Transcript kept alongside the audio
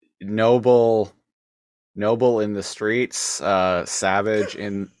Noble in the streets, savage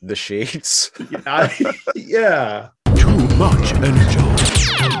in the sheets. Yeah. Too much energy.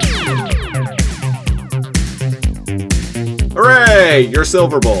 Hooray! You're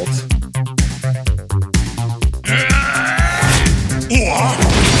Silverbolt.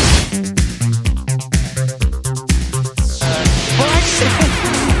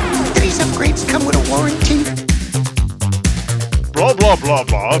 These upgrades come with a warranty. Blah blah blah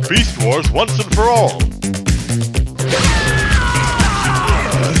blah. Beast Wars once and for all.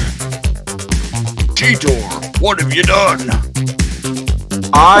 Cheetor, what have you done?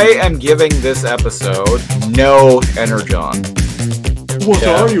 I am giving this episode no Energon. What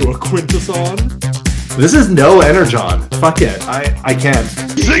Yeah. are you, a Quintesson? This is no Energon. Fuck it. I can't.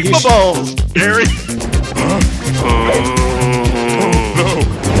 Sigma balls, Gary.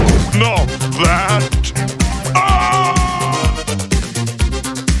 No, not that. Ah!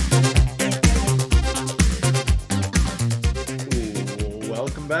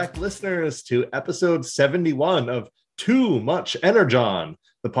 Welcome back, listeners, to episode 71 of Too Much Energon,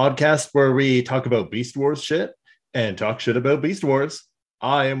 the podcast where we talk about Beast Wars shit and talk shit about Beast Wars.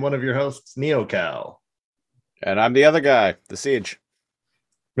 I am one of your hosts, NeoCal. And I'm the other guy, the Siege.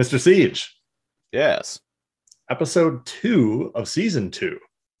 Mr. Siege, Yes, episode 2 of season 2,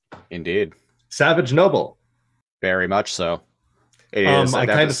 indeed. Savage Noble. Very much so. It is. I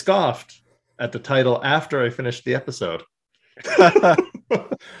kind of scoffed at the title after I finished the episode.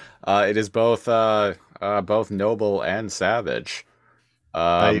 It is both noble and savage.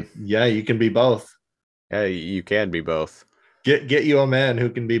 Yeah, you can be both. Yeah, you can be both. Get you a man who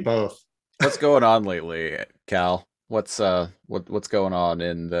can be both. What's going on lately, Cal? What's going on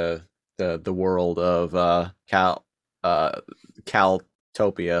in the world of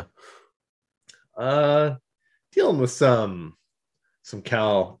Caltopia? Dealing with some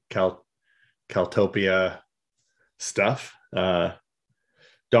Caltopia stuff,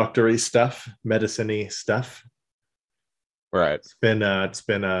 doctory stuff, medicine-y stuff. Right. It's been a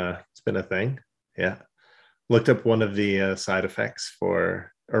thing. Yeah. Looked up one of the side effects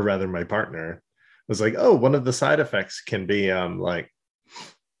or rather my partner was like, oh, one of the side effects can be like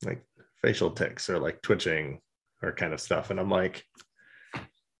facial tics or like twitching or kind of stuff. And I'm like,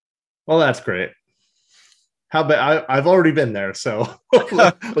 well, that's great. How about I've already been there, so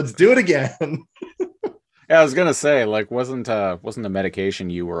let's do it again. Yeah, I was gonna say, like, wasn't the medication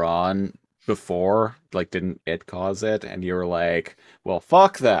you were on before, like, didn't it cause it? And you were like, well,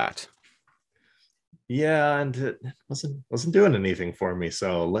 fuck that. Yeah, and it wasn't doing anything for me.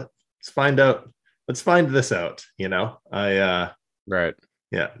 So let's find this out. You know, Right.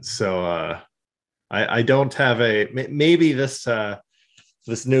 Yeah. So I don't have maybe this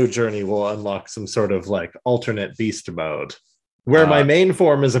new journey will unlock some sort of like alternate beast mode where my main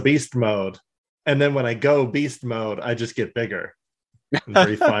form is a beast mode. And then when I go beast mode, I just get bigger and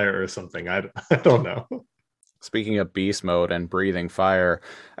breathe fire or something. I don't know. Speaking of beast mode and breathing fire,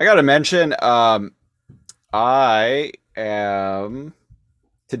 I gotta mention, I am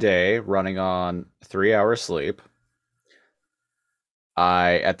today running on 3 hours sleep.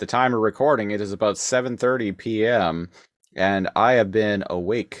 At the time of recording, it is about 7:30 p.m. and I have been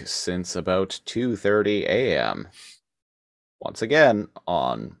awake since about 2:30 a.m. Once again,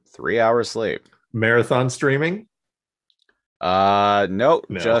 on 3 hours sleep. Marathon streaming? No.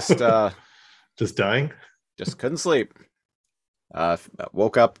 Just just dying. Just couldn't sleep.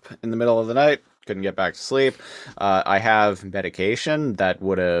 Woke up in the middle of the night, couldn't get back to sleep. I have medication that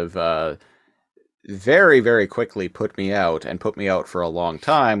would have very, very quickly put me out for a long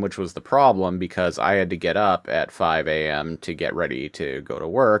time, which was the problem because I had to get up at 5 a.m. to get ready to go to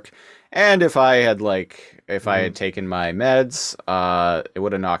work. And if I had taken my meds, it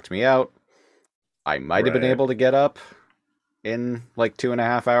would have knocked me out. I might have been able to get up in like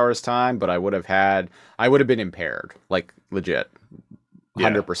 2.5 hours time, but I would have been impaired, like legit,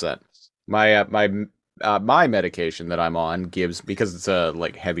 100%. My medication that I'm on gives, because it's a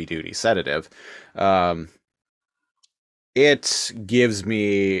like heavy duty sedative, it gives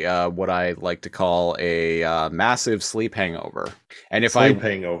me what I like to call a massive sleep hangover. And if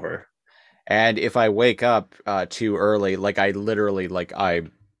if I wake up too early, like I literally, like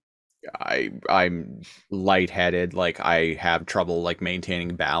I'm lightheaded, like I have trouble like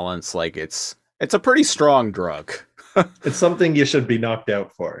maintaining balance, like it's a pretty strong drug. It's something you should be knocked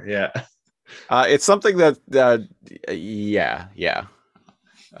out for. Yeah. It's something that yeah.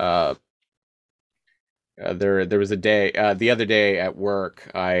 There was a day the other day at work,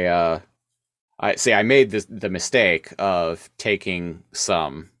 I made the mistake of taking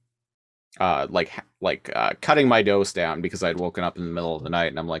some cutting my dose down because I'd woken up in the middle of the night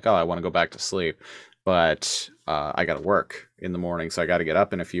and I'm like, oh, I want to go back to sleep, but I got to work in the morning, so I got to get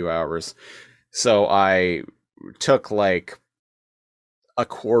up in a few hours. So I took like a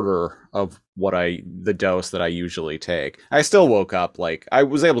quarter of the dose that I usually take. I still woke up, like I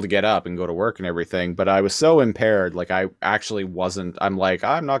was able to get up and go to work and everything, but I was so impaired, like I actually wasn't. I'm like,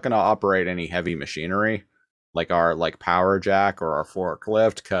 I'm not going to operate any heavy machinery, like our like power jack or our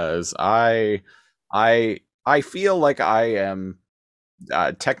forklift, because I feel like I am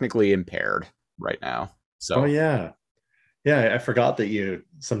technically impaired right now. Oh So yeah, yeah. I forgot that you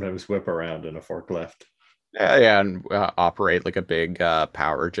sometimes whip around in a forklift. yeah, and operate like a big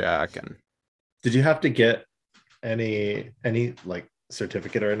power jack. And Did you have to get any like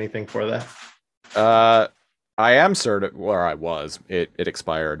certificate or anything for that? uh, I am certified, or I was. It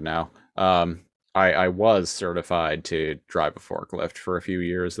expired now. I was certified to drive a forklift for a few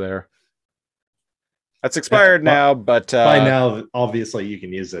years there. That's expired But now, but by now, obviously, you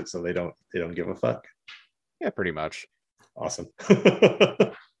can use it, so they don't give a fuck. yeah, pretty much. Awesome.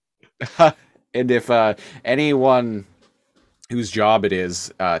 And if anyone whose job it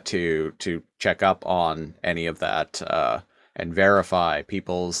is to check up on any of that and verify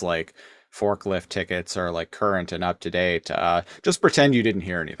people's like forklift tickets are like current and up to date, just pretend you didn't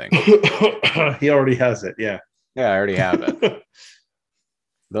hear anything. He already has it. Yeah. Yeah, I already have it.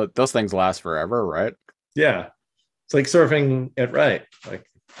 Those things last forever, right? Yeah. It's like surfing it right, like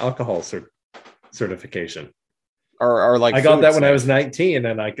alcohol certification. Or like I got food that when I safe. was 19,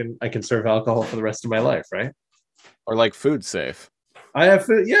 and I can serve alcohol for the rest of my life, right? Or like food safe. I have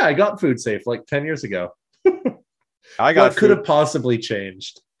food. Yeah, I got food safe like 10 years ago. I got What could food, have possibly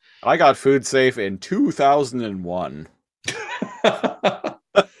changed? I got food safe in 2001.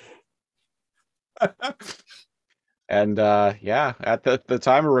 And yeah, at the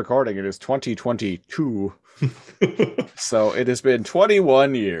time of recording, it is 2022. So it has been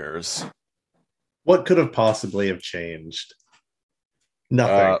 21 years. What could have possibly have changed?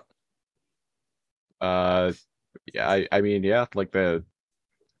 Nothing. Uh, yeah, I mean, yeah, like the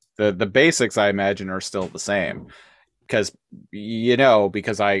basics I imagine are still the same. Because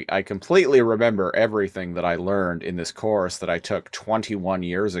because I completely remember everything that I learned in this course that I took 21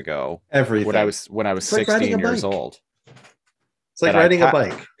 years ago Everything. when I was It's like riding 16 a years bike. old. It's like that I riding a pa-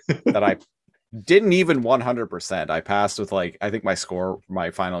 bike. That I didn't even 100%. I passed with like, I think my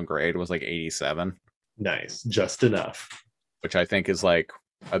final grade was like 87, Nice. Just enough. which I think is like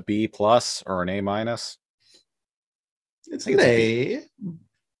a B plus or an A minus. It's think an it's a A.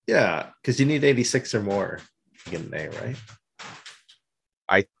 Yeah, because you need 86 or more to get an A, right?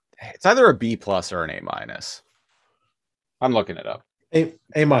 It's either a B plus or an A minus. I'm looking it up.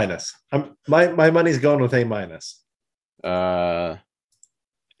 A minus. My money's going with A minus. A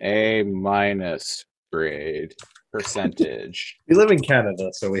minus grade percentage. We live in Canada,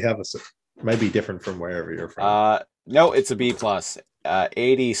 so we have might be different from wherever you're from. No, it's a B plus.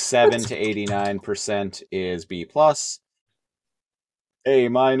 87 to 89% is B plus. A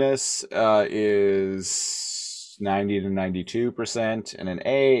minus is 90 to 92%, and an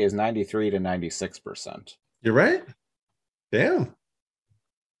A is 93 to 96%. You're right. Damn.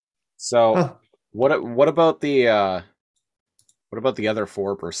 So Huh. what about the other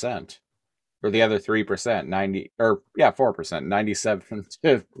 4%? Or the other 3%, 4%, 97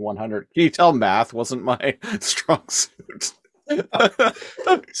 to 100. Can you tell math wasn't my strong suit?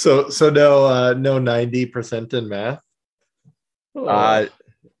 So no 90% in math. Oh.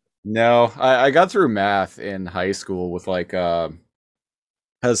 No, I got through math in high school with like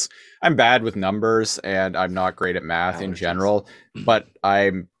because I'm bad with numbers and I'm not great at math in Allergies. general, but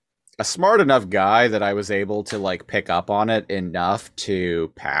I'm a smart enough guy that I was able to like pick up on it enough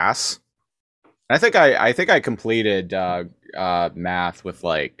to pass. I think I completed math with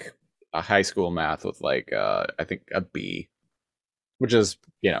like a high school math with like I think a B, which is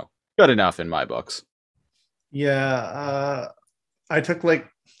good enough in my books. Yeah, I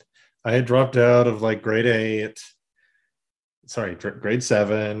had dropped out of like grade 8. Sorry, grade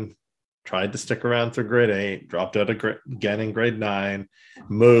 7. Tried to stick around through grade 8. Dropped out again in grade 9.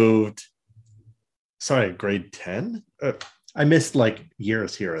 Moved. Sorry, grade 10. I missed like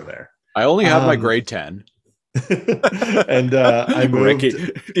years here or there. I only have my grade 10. And I moved. Ricky,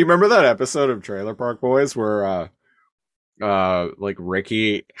 do you remember that episode of Trailer Park Boys where like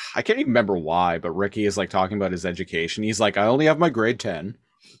Ricky, I can't even remember why, but Ricky is like talking about his education. He's like, I only have my grade 10.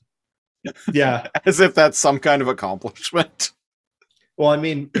 Yeah. As if that's some kind of accomplishment. Well, I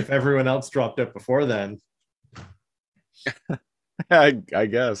mean, if everyone else dropped out before then I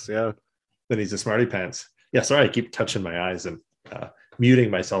guess, yeah. then he's a smarty pants. Yeah, sorry, I keep touching my eyes and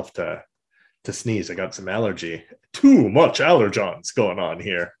muting myself to to sneeze. I got some allergy. Too much allergens going on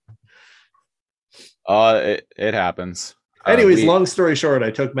here. It happens. Anyways, long story short,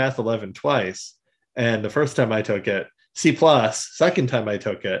 I took Math 11 twice. And the first time I took it, C+. Second time I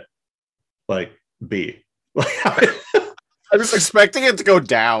took it, like B. I was expecting it to go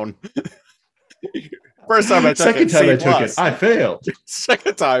down. First time I took Second it, time C+. I took it, I failed.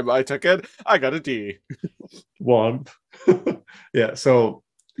 Second time I took it, I got a D. Womp. Yeah, so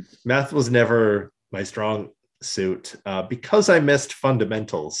math was never my strong suit because I missed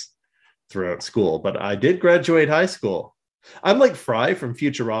fundamentals throughout school, but I did graduate high school. I'm like Fry from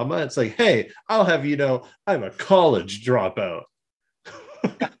Futurama. It's like, hey, I'll have you know, I'm a college dropout.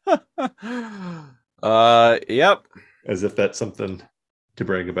 Yep. As if that's something to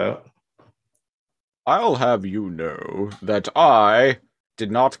brag about. I'll have you know that I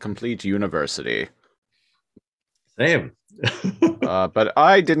did not complete university. Same. But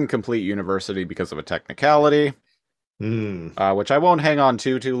I didn't complete university because of a technicality, which I won't hang on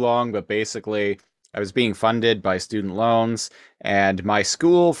to too long, but basically I was being funded by student loans, and my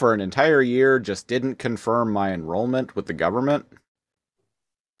school for an entire year just didn't confirm my enrollment with the government.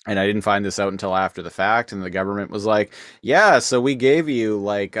 And I didn't find this out until after the fact, and the government was like, yeah, so we gave you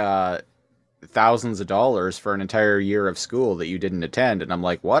like thousands of dollars for an entire year of school that you didn't attend. And I'm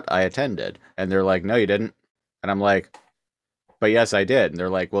like, what? I attended. And they're like, no, you didn't. And I'm like, but yes, I did. And they're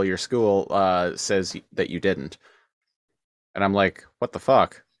like, well, your school says that you didn't. And I'm like, what the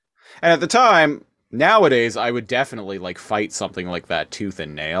fuck? And at the time, nowadays, I would definitely like fight something like that tooth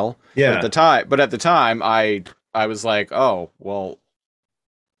and nail. Yeah. But at the time, I was like, oh, well,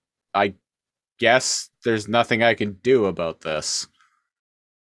 I guess there's nothing I can do about this.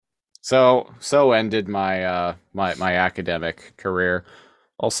 So ended my my academic career.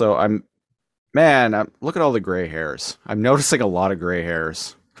 Also, look at all the gray hairs. I'm noticing a lot of gray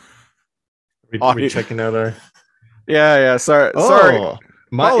hairs. We checking out our. Yeah. Sorry.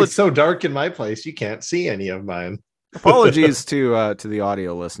 It's so dark in my place. You can't see any of mine. Apologies to the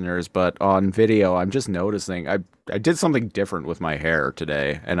audio listeners, but on video, I'm just noticing I did something different with my hair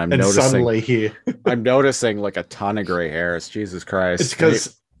today, and noticing suddenly I'm noticing like a ton of gray hairs. Jesus Christ! It's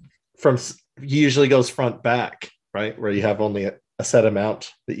because usually goes front back, right, where you have only a set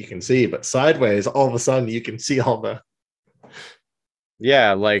amount that you can see, but sideways, all of a sudden you can see all the.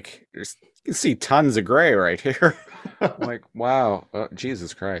 Yeah, like you can see tons of gray right here. I'm like, wow,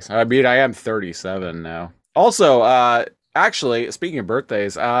 Jesus Christ! I mean, I am 37 now. Also, actually, speaking of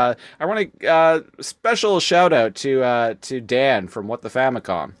birthdays, I want to special shout out to Dan from What the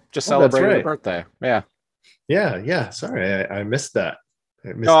Famicom. Just celebrated her birthday. Yeah. Sorry, I missed that.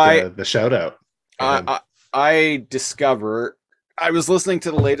 I missed the shout out. I discovered. I was listening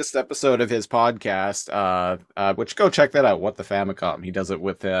to the latest episode of his podcast, which go check that out. What the Famicom. He does it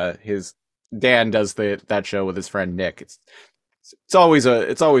with his. Dan does that show with his friend Nick. It's always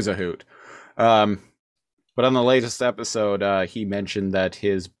a hoot. But on the latest episode, he mentioned that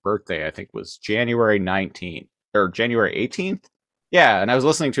his birthday, I think, was January 19th or January 18th. Yeah, and I was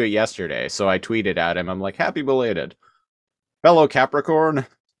listening to it yesterday, so I tweeted at him. I'm like, happy belated. Fellow Capricorn.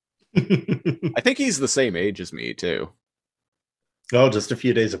 I think he's the same age as me, too. Oh, just a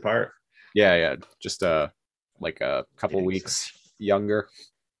few days apart. Yeah. Just like a couple weeks younger.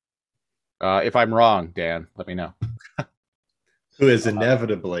 If I'm wrong, Dan, let me know. Who is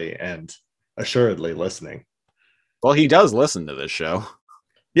inevitably and assuredly listening. Well, he does listen to this show.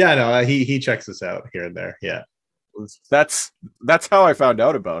 Yeah, no, he checks us out here and there. Yeah, that's how I found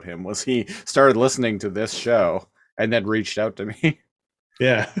out about him. Was he started listening to this show and then reached out to me?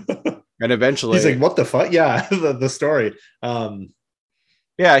 Yeah, and eventually he's like, "What the fuck?" Yeah, the story.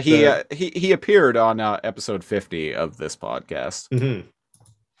 Yeah, he appeared on episode 50 of this podcast. Mm-hmm.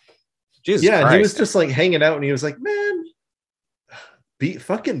 Jesus, yeah, Christ. And he was just like hanging out, and he was like, "Man,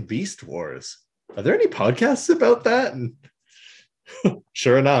 fucking Beast Wars. Are there any podcasts about that?" And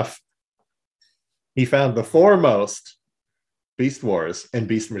sure enough, he found the foremost Beast Wars and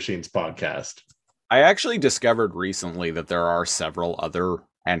Beast Machines podcast. I actually discovered recently that there are several other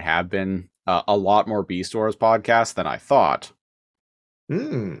and have been a lot more Beast Wars podcasts than I thought.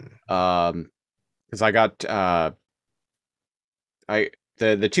 Because I got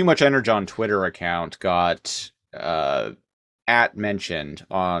the Too Much Energy on Twitter account got mentioned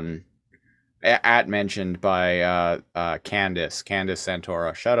by Candace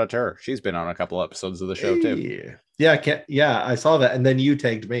Santora. Shout out to her. She's been on a couple episodes of the show too. Yeah, I saw that, and then you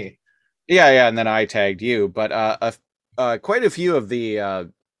tagged me. Yeah, and then I tagged you. But quite a few of the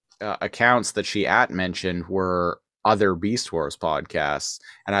accounts that she mentioned were other Beast Wars podcasts,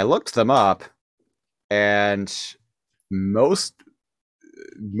 and I looked them up, and most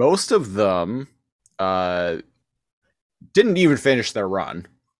most of them didn't even finish their run.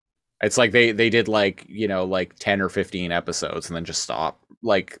 It's like they did like, you know, like 10 or 15 episodes and then just stopped,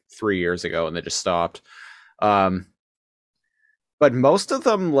 like 3 years ago, and they just stopped. But most of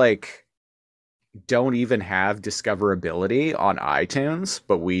them like don't even have discoverability on iTunes,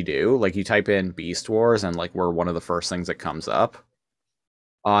 but we do. Like you type in Beast Wars and like we're one of the first things that comes up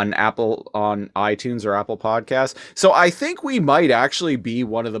on iTunes or Apple Podcasts. So I think we might actually be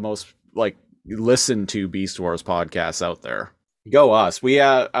one of the most like listened to Beast Wars podcasts out there. Go us. We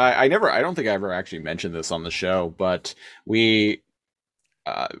I don't think I ever actually mentioned this on the show, but we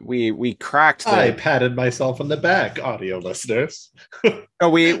cracked I patted myself on the back, audio listeners. No,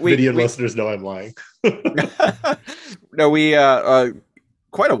 we Video listeners know I'm lying. No, we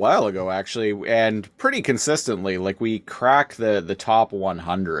quite a while ago actually, and pretty consistently, like we cracked the top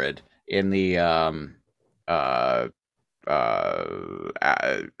 100 in the Apple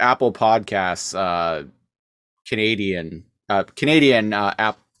Podcasts Canadian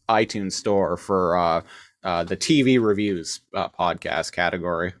app iTunes store for the TV reviews podcast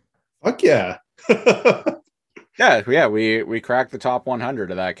category. Fuck yeah. Yeah, we cracked the top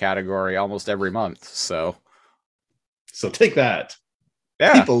 100 of that category almost every month. So take that.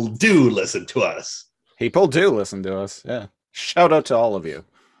 Yeah, people do listen to us. People do listen to us. Yeah, shout out to all of you.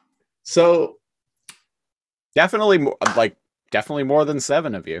 So definitely more than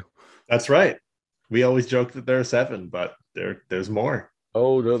 7 of you. That's right. We always joke that there are 7, but there's more.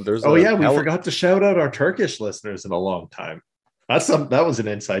 Oh, no, there's. Oh yeah, we forgot to shout out our Turkish listeners in a long time. That was an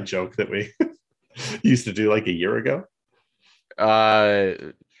inside joke that we used to do like a year ago.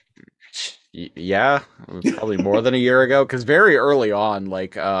 Yeah, probably more than a year ago, because very early on,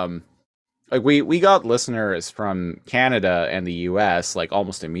 like we got listeners from Canada and the US like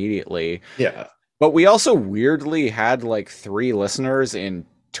almost immediately. Yeah, but we also weirdly had like 3 listeners in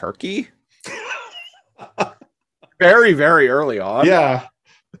Turkey. Very, very early on. Yeah.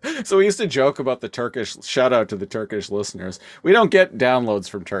 So we used to joke about the Turkish. Shout out to the Turkish listeners. We don't get downloads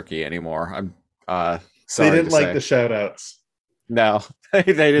from Turkey anymore. I'm sorry. They didn't like say. The shout outs. No, they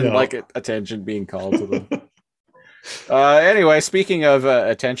didn't like attention being called to them. Anyway, speaking of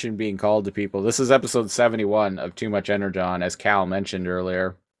attention being called to people, this is episode 71 of Too Much Energon, as Cal mentioned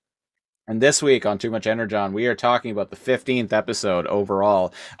earlier. And this week on Too Much Energon, we are talking about the 15th episode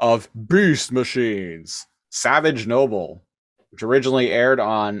overall of Beast Machines, Savage Noble, which originally aired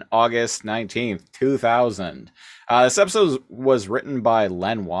on August 19th, 2000. This episode was written by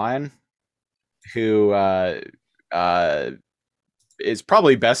Len Wein, who is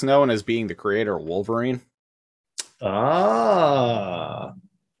probably best known as being the creator of Wolverine. Ah.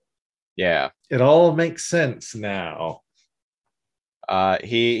 Yeah. It all makes sense now.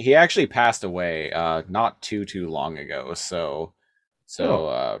 He actually passed away not too long ago. So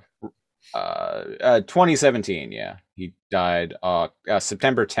 2017, yeah. He died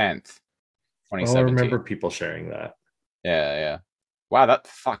September 10th, 2017. I remember people sharing that. Yeah. Wow,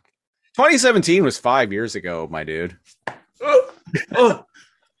 2017 was 5 years ago, my dude.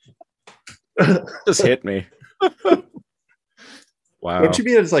 Just hit me. Wow. Don't you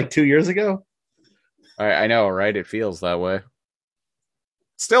mean it's like 2 years ago? I know, right? It feels that way.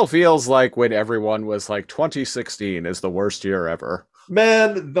 Still feels like when everyone was like 2016 is the worst year ever.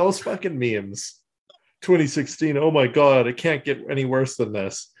 Man, those fucking memes. 2016, oh my god, it can't get any worse than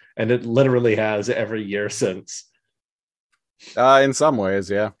this. And it literally has every year since. In some ways,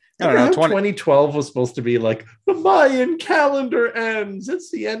 yeah. I don't know. 2012 was supposed to be like, the Mayan calendar ends. It's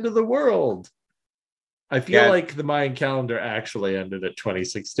the end of the world. I feel like the Mayan calendar actually ended at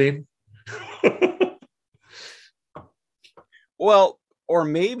 2016. Well, or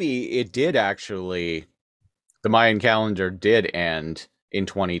maybe it did actually. The Mayan calendar did end in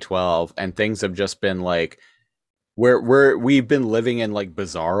 2012, and things have just been like, we've been living in like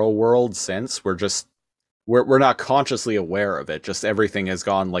bizarro world since. We're not consciously aware of it. Just everything has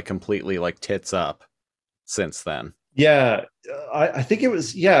gone like completely like tits up since then. Yeah, I think it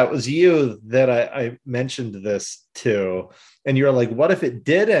was you that I mentioned this to, and you're like, what if it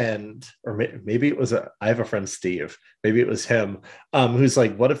did end? Or maybe it was I have a friend, Steve, maybe it was him, who's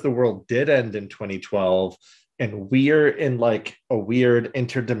like, what if the world did end in 2012 and we're in like a weird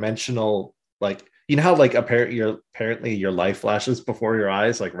interdimensional, like, you know how like apparently your life flashes before your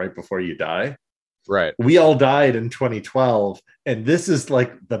eyes, like right before you die. Right. We all died in 2012, and this is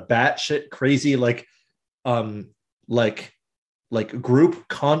like the batshit crazy, like group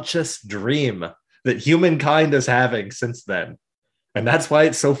conscious dream that humankind is having since then. And that's why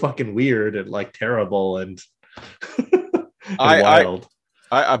it's so fucking weird and like terrible and, wild.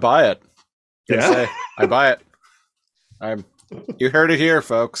 I buy it. Yeah. I buy it. I'm You heard it here,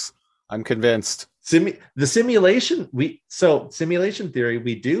 folks. I'm convinced. The simulation simulation theory,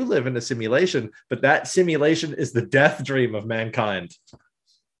 we do live in a simulation, but that simulation is the death dream of mankind.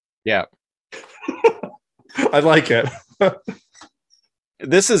 Yeah. I like it.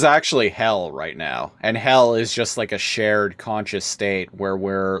 This is actually hell right now. And hell is just like a shared conscious state where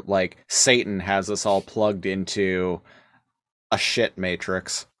we're like Satan has us all plugged into a shit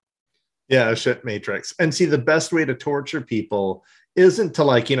matrix. Yeah, a shit matrix. And see, the best way to torture people isn't to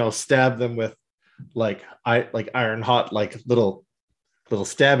like, stab them with like iron hot little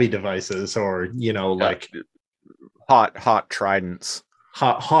stabby devices, or like hot tridents.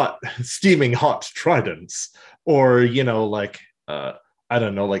 Hot steaming hot tridents, or I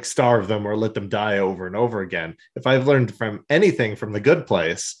don't know, like starve them or let them die over and over again. If I've learned from anything from The Good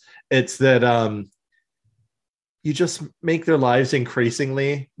Place, it's that you just make their lives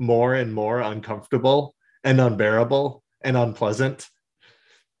increasingly more and more uncomfortable and unbearable and unpleasant.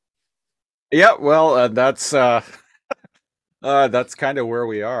 Yeah, well, that's kind of where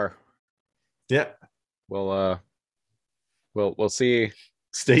we are. Yeah. We'll see.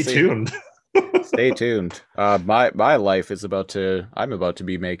 Stay tuned. Stay tuned. My life is I'm about to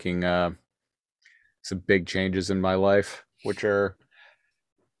be making some big changes in my life, which are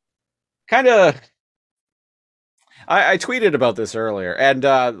kind of. I tweeted about this earlier, and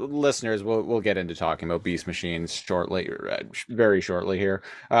listeners, we'll get into talking about Beast Machines shortly, very shortly here.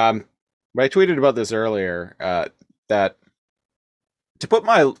 But I tweeted about this earlier, that to put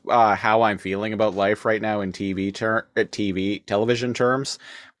my how I'm feeling about life right now in television terms,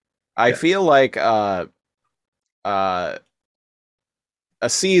 I feel like a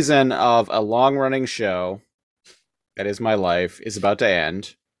season of a long-running show that is my life is about to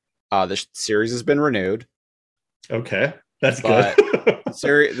end. The series has been renewed. Okay, that's good.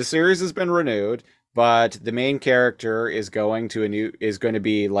 The series has been renewed, but the main character is going to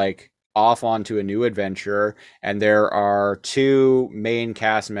be like off onto a new adventure, and there are 2 main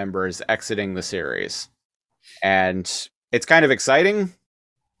cast members exiting the series, and it's kind of exciting,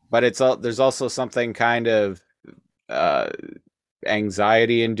 but there's also something kind of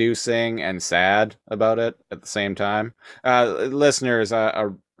anxiety inducing and sad about it at the same time. Listeners,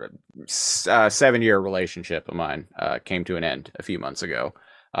 a 7-year relationship of mine came to an end a few months ago,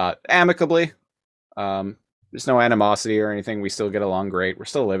 amicably. There's no animosity or anything. We still get along great. We're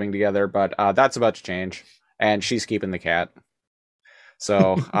still living together, but that's about to change, and she's keeping the cat.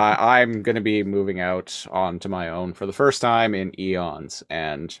 So I'm going to be moving out onto my own for the first time in eons.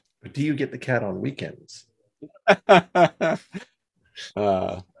 And do you get the cat on weekends?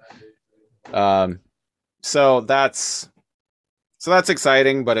 So that's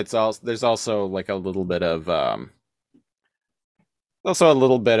exciting, but there's also like a little bit of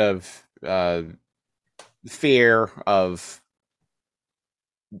fear of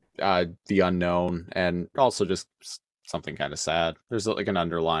the unknown, and also just something kind of sad. There's like an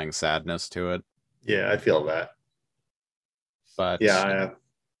underlying sadness to it. Yeah, I feel that. But yeah,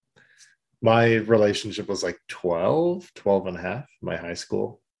 my relationship was like 12 and a half, my high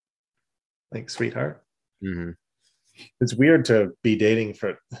school like sweetheart. Mm-hmm. It's weird to be dating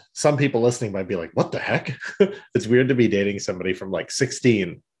for some people listening might be like, what the heck? It's weird to be dating somebody from like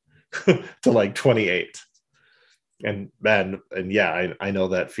 16 to like 28. And yeah, I know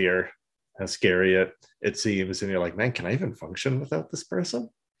that fear, how scary it seems. And you're like, man, can I even function without this person?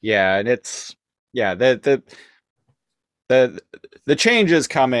 Yeah. And the change is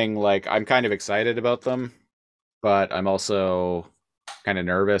coming. Like, I'm kind of excited about them, but I'm also kind of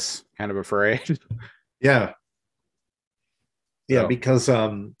nervous, kind of afraid. Yeah. Yeah, because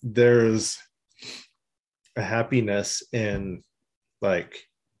there's a happiness in like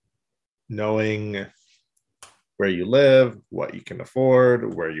knowing where you live, what you can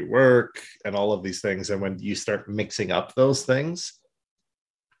afford, where you work, and all of these things. And when you start mixing up those things,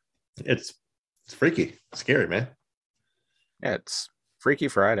 it's freaky, scary, man. Yeah, it's Freaky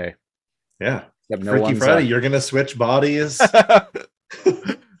Friday. Yeah, Freaky Friday. You're gonna switch bodies.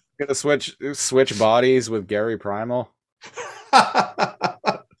 Gonna switch bodies with Gary Primal.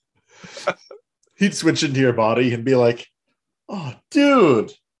 He'd switch into your body and be like, oh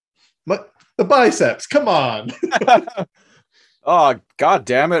dude, the biceps, come on. Oh god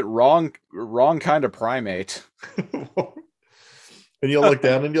damn it, wrong kind of primate. And you'll look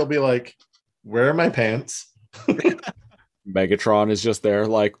down and you'll be like, where are my pants? Megatron is just there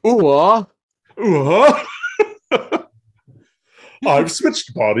like, ooh-ah. Ooh-ah. I've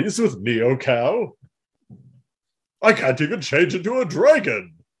switched bodies with Neo Cow. I can't even change into a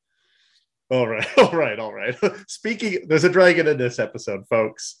dragon. All right. Speaking, there's a dragon in this episode,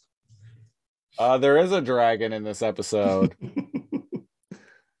 folks. There is a dragon in this episode.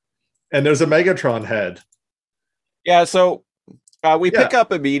 And there's a Megatron head. Yeah, so we Yeah. pick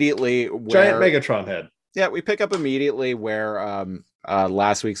up immediately Giant where Megatron head. yeah, we pick up immediately where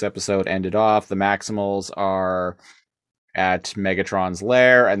last week's episode ended off. The Maximals are at Megatron's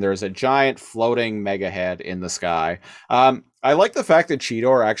lair, and there's a giant floating mega head in the sky. I like the fact that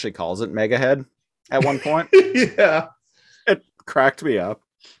Cheetor actually calls it Mega Head at one point. Yeah. It cracked me up.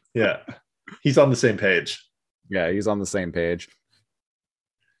 Yeah. He's on the same page. Yeah, he's on the same page.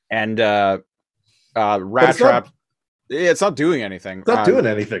 And But Rat it's Trap, it's not doing anything. It's not doing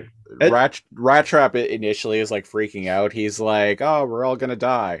anything. Rat Trap initially is like freaking out. He's like, "Oh, we're all gonna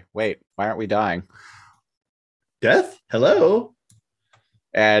die." Wait, why aren't we dying? Death? Hello?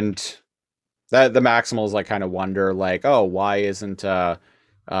 And that the Maximals like kind of wonder, like, "Oh, why isn't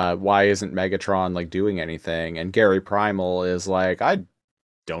Megatron like doing anything?" And Gary Primal is like, "I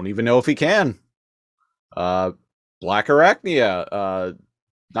don't even know if he can." Black Arachnia,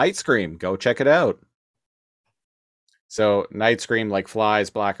 Night Scream, go check it out. So Night Scream like flies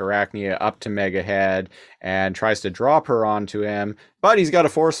Black Arachnia up to Mega Head and tries to drop her onto him, but he's got a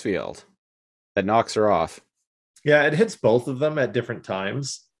force field that knocks her off. Yeah, it hits both of them at different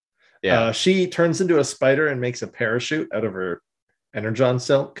times. Yeah, She turns into a spider and makes a parachute out of her Energon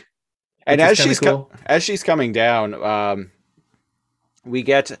silk. and which as is kinda cool. as she's coming down, we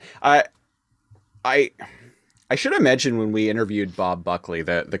get I should have mentioned when we interviewed Bob Buckley,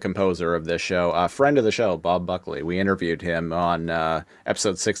 the composer of this show, a friend of the show, Bob Buckley. We interviewed him on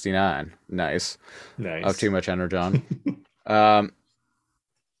episode 69. Nice. Nice. Of Too Much Energon. My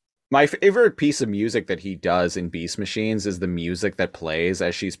favorite piece of music that he does in Beast Machines is the music that plays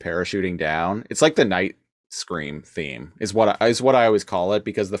as she's parachuting down. It's like the Night Scream theme is what I always call it,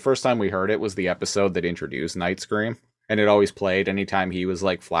 because the first time we heard it was the episode that introduced Night Scream, and it always played anytime he was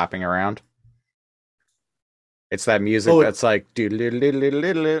like flapping around. It's that music that's like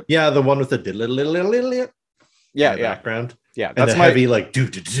doodle-doodle-doodle-doodle. Yeah, the one with the diddle-diddle-diddle-diddle Yeah, in the yeah, background. yeah. And That's the my heavy like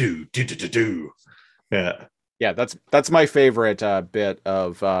do-do-do, do-do-do-do. Yeah. yeah. That's my favorite bit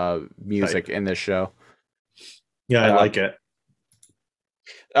of music in this show. Yeah, I like it.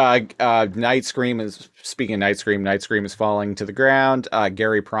 Night Scream is speaking of Night Scream is falling to the ground.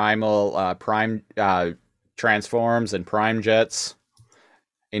 Gary Primal transforms and prime jets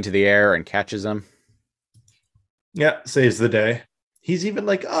into the air and catches him. Yeah, saves the day. He's even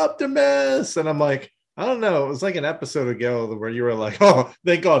like Optimus, and I'm like, I don't know. It was like an episode ago where you were like, "Oh,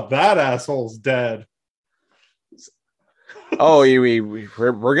 thank God that asshole's dead." Oh,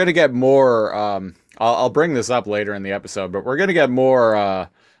 we're gonna get more. I'll bring this up later in the episode, but we're gonna get more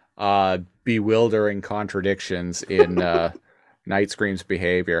bewildering contradictions in Night Scream's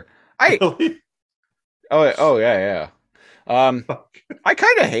behavior. Really? Oh yeah. I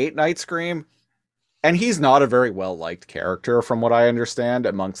kind of hate Night Scream. And he's not a very well-liked character, from what I understand,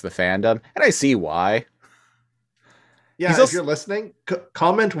 amongst the fandom. And I see why. Yeah, if you're listening,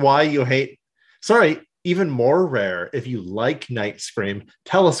 comment why you hate. Sorry, even more rare, if you like Night Scream,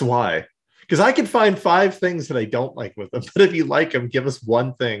 tell us why. Because I can find 5 things that I don't like with him. But if you like him, give us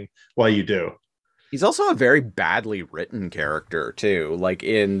one thing why you do. He's also a very badly written character, too. Like,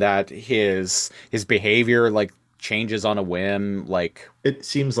 in that his behavior, like, changes on a whim. Like, it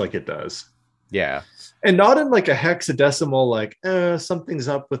seems like it does. Yeah. And not in like a hexadecimal, like something's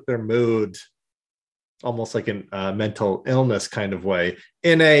up with their mood, almost like a mental illness kind of way.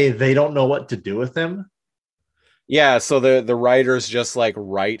 In a, they don't know what to do with him. Yeah, so the writers just like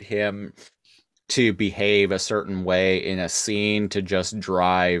write him to behave a certain way in a scene to just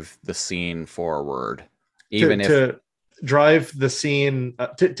drive the scene forward. Even to drive the scene,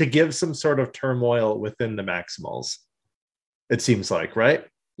 to give some sort of turmoil within the Maximals. It seems like, right?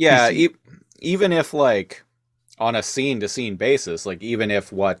 Yeah, even if like on a scene to scene basis, like even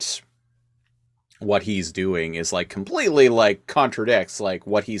if what he's doing is like completely like contradicts like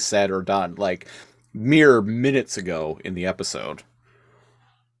what he said or done like mere minutes ago in the episode.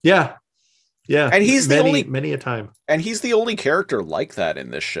 Yeah. And he's many a time. And he's the only character like that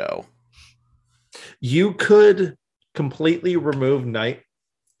in this show. You could completely remove Night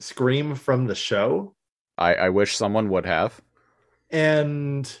Scream from the show. I wish someone would have.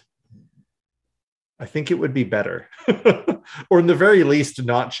 And I think it would be better. Or in the very least,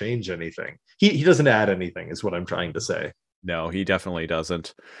 not change anything. He doesn't add anything, is what I'm trying to say. No, he definitely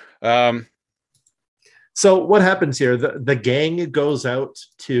doesn't. So what happens here? The gang goes out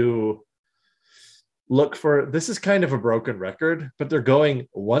to look for, this is kind of a broken record, but they're going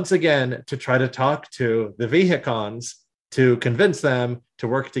once again to try to talk to the Vehicons to convince them to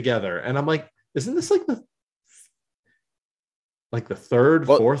work together. And I'm like, isn't this like like the third,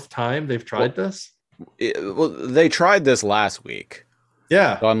 Well- fourth time they've tried this. Well, they tried this last week.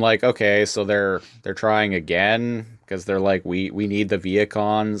 Yeah. So I'm like, okay, so they're trying again because they're like, we need the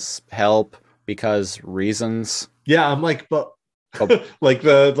Viacons help because reasons. Yeah, I'm like, but Oh. like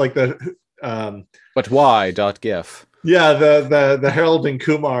the But why? .gif. yeah, the Harold and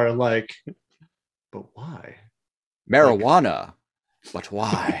Kumar, like, but why? Marijuana. But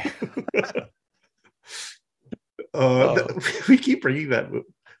why? We keep bringing that.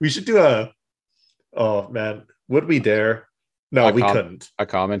 We should do a. Oh man, would we dare? No, A we com- couldn't. A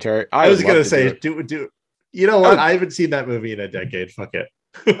commentary. I was would gonna love to say, do it. do. You know what? Oh. I haven't seen that movie in a decade. Fuck it.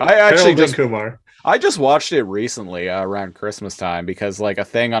 I actually Harold just and Kumar. I just watched it recently around Christmas time because like a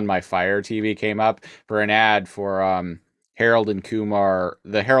thing on my Fire TV came up for an ad for Harold and Kumar,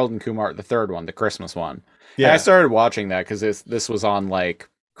 the third one, the Christmas one. And I Yeah. started watching that because this was on like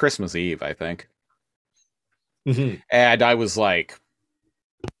Christmas Eve, I think. Mhm. And I was like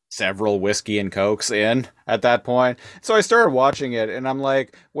several whiskey and cokes in at that point. So I started watching it and I'm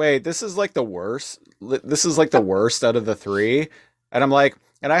like, wait, this is like the worst. This is like the worst out of the three. And I'm like,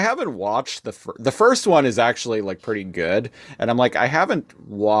 and I haven't watched the first one is actually like pretty good. And I'm like, I haven't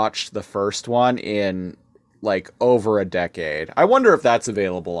watched the first one in like over a decade. I wonder if that's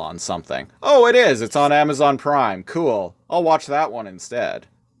available on something. Oh, it is. It's on Amazon Prime. Cool. I'll watch that one instead.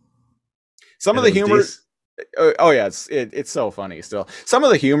 Some of the And it was humor. dec- Oh yeah, it's so funny still. Some of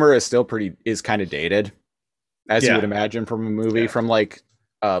the humor is still kind of dated, as you Yeah. would imagine from a movie Yeah. from like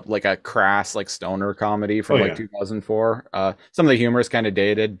a crass like stoner comedy from Oh, like yeah. 2004. Some of the humor is kind of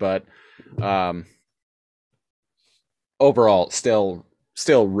dated, but overall still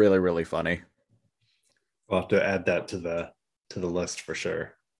really really funny. We'll have to add that to the list for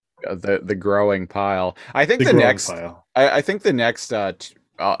sure. The growing pile. I think the growing next. pile. I think the next.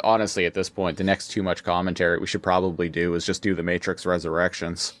 Honestly, at this point, the next too much commentary we should probably do is just do the Matrix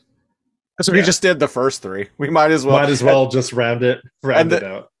Resurrections. So we Yeah. just did the first three. We might as well. Might as well just round it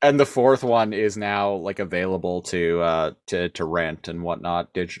out. And the fourth one is now like available to rent and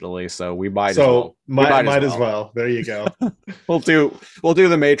whatnot digitally. So we might as well. So We might as well. There you go. We'll do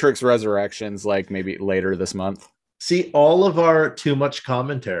the Matrix Resurrections like maybe later this month. See, all of our too much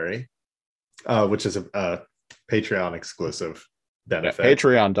commentary, which is a Patreon exclusive benefit.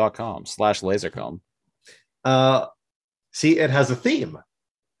 Patreon.com/lasercomb. See, it has a theme,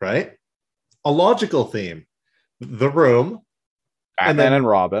 right? A logical theme. The Room, And Batman then- and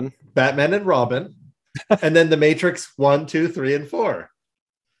Robin. Batman and Robin, and then The Matrix 1, 2, 3, and 4.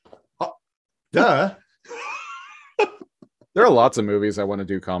 Oh, duh. There are lots of movies I want to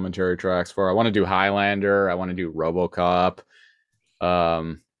do commentary tracks for. I want to do Highlander. I want to do RoboCop.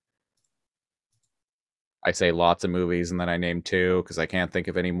 I say lots of movies, and then I name two because I can't think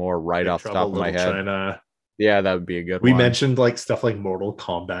of any more right Big off the top Trouble, of my Little head. China. Yeah, that would be a good We one. mentioned like stuff like Mortal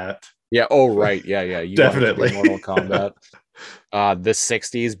Kombat. Yeah. Oh, right. Yeah. You wanted to do Definitely. Mortal Kombat. The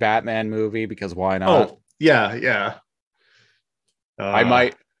 '60s Batman movie because why not? Oh, yeah. I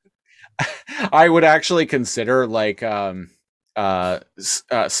might. I would actually consider like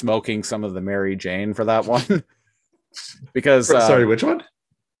smoking some of the Mary Jane for that one because Sorry, which one?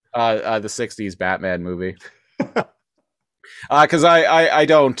 the '60s Batman movie. Because I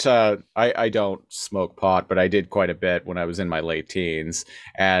don't smoke pot, but I did quite a bit when I was in my late teens,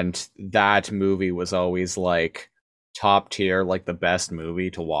 and that movie was always like top tier, like the best movie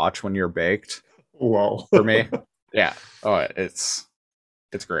to watch when you're baked Whoa. for me. Yeah. Oh, it's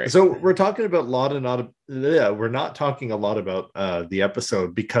great. So we're talking about we're not talking a lot about the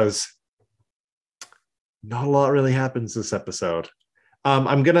episode because not a lot really happens this episode.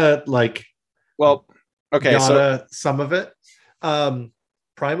 I'm gonna like Well, okay, so yada some of it.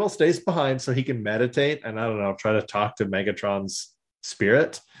 Primal stays behind so he can meditate and I don't know, try to talk to Megatron's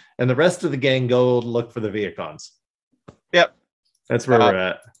spirit, and the rest of the gang go look for the Viacons. Yep. That's where we're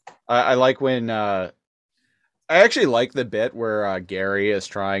at. I like when I actually like the bit where Gary is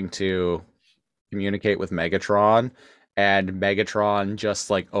trying to communicate with Megatron, and Megatron just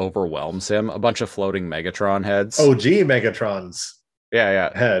like overwhelms him. A bunch of floating Megatron heads. OG Megatron's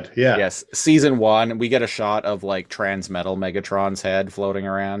yeah. head. Yeah. Yes, season 1, we get a shot of like Transmetal Megatron's head floating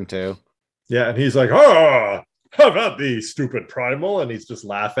around too. Yeah, and he's like, "Oh, how about thee, stupid Primal?" And he's just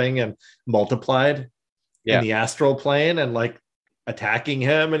laughing and multiplied Yeah. in the astral plane and like attacking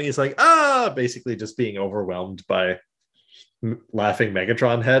him. And he's like, basically just being overwhelmed by laughing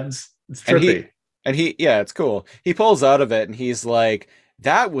Megatron heads. It's And trippy. it's cool. He pulls out of it and he's like,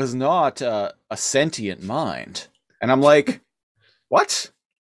 "That was not a sentient mind." And I'm like, "What?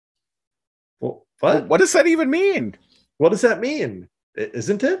 Well, what? What does that even mean?" What does that mean?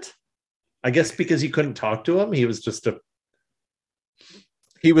 Isn't it? I guess because you couldn't talk to him, he was just a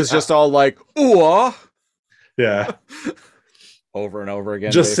He was just all like, ooh, Yeah. over and over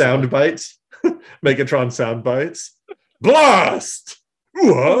again. Just basically. sound bites. Megatron sound bites. Blast!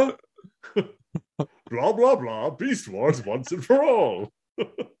 Ooh, blah, blah, blah. Beast Wars once and for all.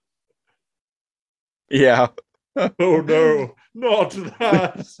 Yeah. Oh no, not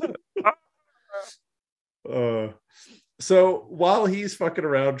that. So while he's fucking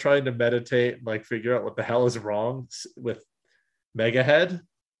around trying to meditate and like figure out what the hell is wrong with Megahead,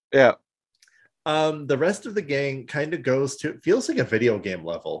 Yeah. the rest of the gang kind of goes to, it feels like a video game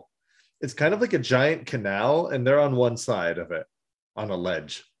level. It's kind of like a giant canal, and they're on one side of it on a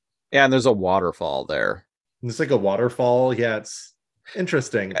ledge. Yeah, and there's a waterfall there. And it's like a waterfall. Yeah, it's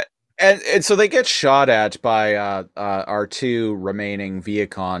interesting. And so they get shot at by our two remaining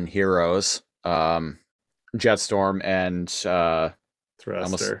Viacon heroes, Jetstorm and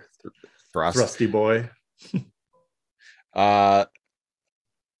Thruster. Thrust. Thrusty boy. So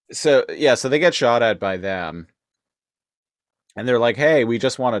they get shot at by them. And they're like, hey, we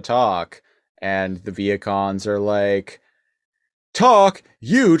just want to talk. And the Viacons are like, talk?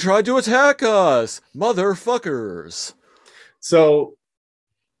 You tried to attack us, motherfuckers. So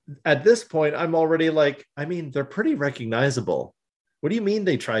at this point, I'm already like, I mean, they're pretty recognizable. What do you mean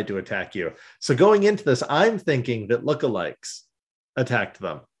they tried to attack you? So going into this, I'm thinking that lookalikes attacked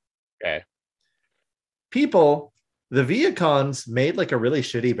them. Okay. People, the Viacons made like a really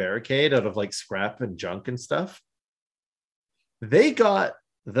shitty barricade out of like scrap and junk and stuff. They got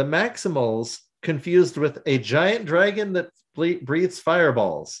the Maximals confused with a giant dragon that breathes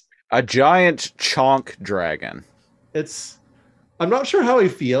fireballs. A giant chonk dragon. I'm not sure how I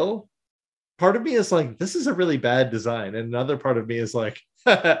feel. Part of me is like, this is a really bad design. And another part of me is like,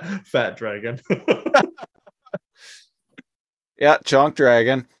 fat dragon. Yeah, chonk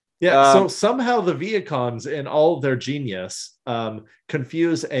dragon. Yeah, so somehow the Viacons, in all their genius,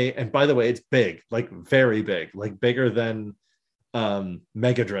 confuse and by the way, it's big, like very big, like bigger than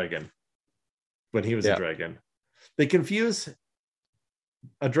Mega Dragon when he was a dragon. They confuse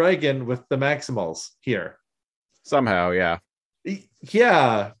a dragon with the Maximals here. Somehow, yeah.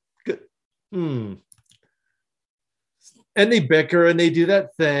 Yeah. And they bicker and they do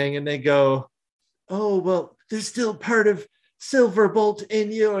that thing and they go, oh, well, there's still part of Silverbolt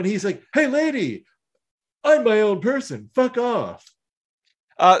in you. And he's like, hey, lady, I'm my own person. Fuck off.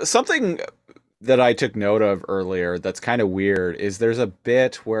 Something that I took note of earlier that's kind of weird is there's a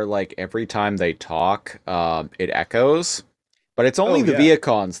bit where like every time they talk, it echoes, but it's only the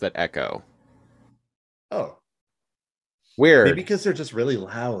Viacons that echo. Oh. Weird. Maybe because they're just really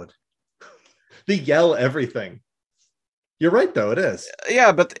loud. They yell everything. You're right, though. It is.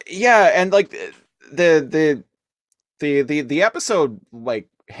 Yeah, but yeah, and like the episode like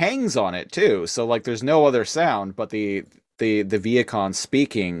hangs on it too. So like there's no other sound but the Viacon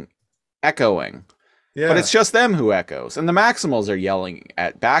speaking echoing. Yeah. But it's just them who echoes, and the Maximals are yelling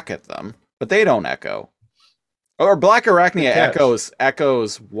back at them, but they don't echo. Or Black Arachnia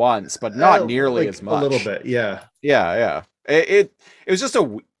echoes once, but not nearly as much. A little bit, yeah. Yeah. It was just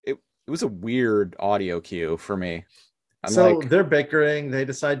it was a weird audio cue for me. So they're bickering, they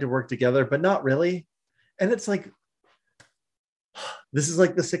decide to work together, but not really. And it's like, this is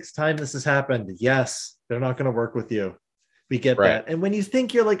like the 6th time this has happened. Yes, they're not going to work with you. We get that. And when you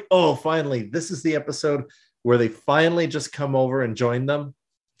think you're like, oh, finally, this is the episode where they finally just come over and join them.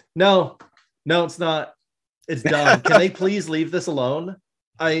 No, it's not. It's done. Can they please leave this alone?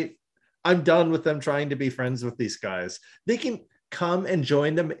 I'm done with them trying to be friends with these guys. They can come and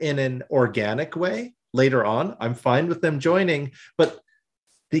join them in an organic way later on. I'm fine with them joining, but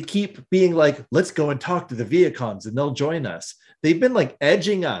they keep being like, let's go and talk to the Viacons and they'll join us. They've been like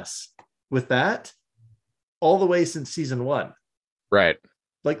edging us with that all the way since season 1. Right.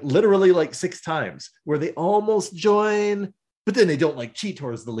 Like literally like 6 times where they almost join, but then they don't like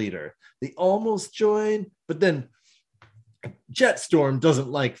Cheetor's the leader. They almost join, but then Jetstorm doesn't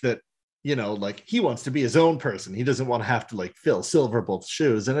like that, like he wants to be his own person. He doesn't want to have to like fill Silverbolt's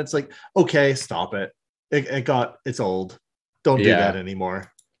shoes. And it's like, okay, stop it. It's old. Don't do that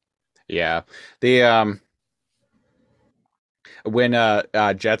anymore. Yeah. The when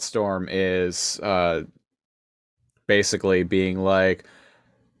Jetstorm is basically being like,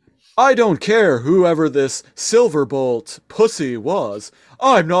 I don't care whoever this Silverbolt pussy was.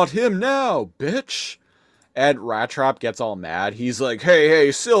 I'm not him now, bitch. And Rat Trap gets all mad. He's like, hey,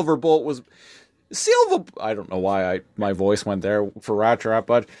 Silverbolt was... I don't know why my voice went there for Rat Trap,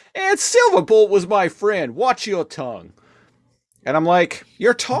 but... And Silverbolt was my friend. Watch your tongue. And I'm like,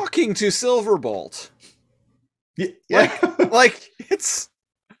 you're talking to Silverbolt. Yeah. Like it's...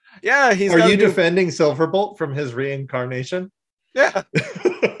 Yeah, he's... Are you defending Silverbolt from his reincarnation? Yeah.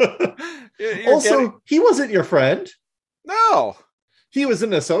 You're Also, getting- he wasn't your friend. no. He was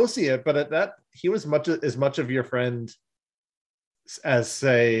an associate, but at that, he was as much of your friend as,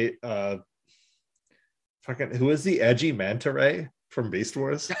 say, fucking, who is the edgy manta ray from Beast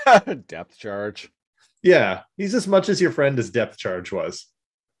Wars? Depth charge. Yeah, he's as much as your friend as Depth Charge was.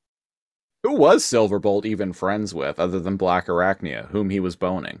 Who was Silverbolt even friends with, other than Black Arachnia, whom he was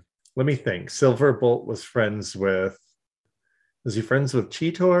boning? Let me think. Silverbolt was friends with. Was he friends with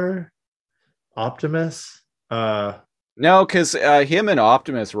Cheetor? Optimus? No, because him and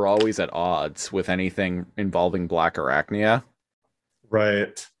Optimus were always at odds with anything involving Black Arachnia.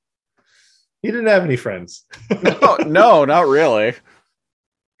 Right. He didn't have any friends. No, not really.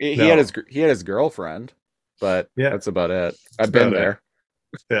 He No. had his girlfriend, but Yeah. that's about it. That's I've been about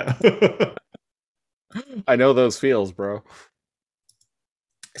there. Yeah. I know those feels, bro.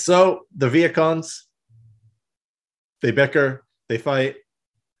 So the Viacons, they bicker, they fight,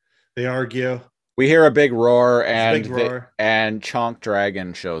 they argue. We hear a big roar, and Big roar. and Chonk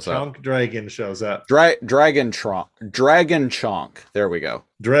Dragon shows up. Chonk Dragon shows up. Dragon Chonk. There we go.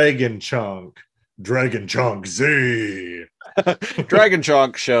 Dragon Chonk. Dragon Chonk Z. Dragon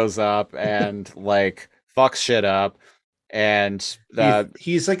Chonk shows up and like fucks shit up, and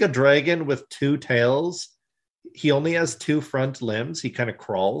He's like a dragon with two tails. He only has two front limbs. He kind of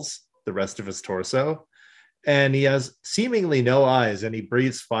crawls the rest of his torso, and he has seemingly no eyes, and he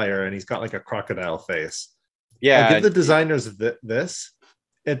breathes fire, and he's got like a crocodile face. yeah, I'll give the designers this.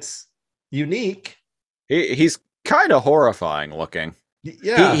 It's unique. he's kind of horrifying looking.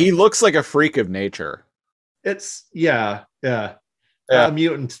 Yeah, He looks like a freak of nature. it's yeah. Yeah. A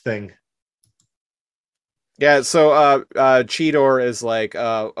mutant thing. Yeah, so Cheetor is like,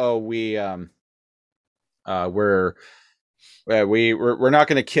 we're not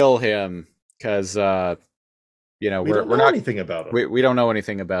going to kill him because We don't we're know not anything about him. we don't know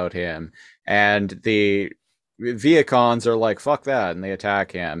anything about him, and the Viacons are like, fuck that, and they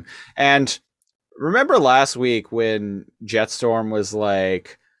attack him. And remember last week when Jetstorm was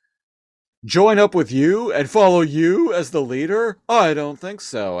like, join up with you and follow you as the leader? I don't think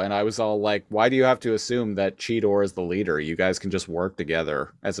so. And I was all like, why do you have to assume that Cheetor is the leader? You guys can just work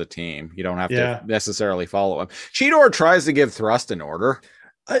together as a team. You don't have to necessarily follow him. Cheetor tries to give Thrust an order,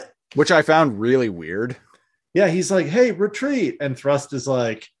 which I found really weird. Yeah, he's like, hey, retreat. And Thrust is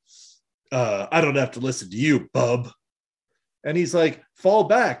like, I don't have to listen to you, bub. And he's like, fall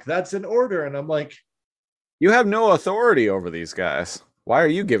back. That's an order. And I'm like, you have no authority over these guys. Why are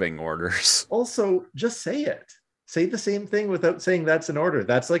you giving orders? also, just say it. Say the same thing without saying that's an order.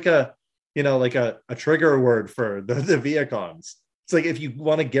 That's like a trigger word for the Viacons. It's like, if you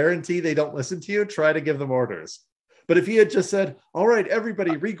want to guarantee they don't listen to you, try to give them orders. But if you had just said, all right,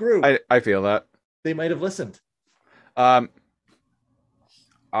 everybody regroup, I feel that. they might have listened.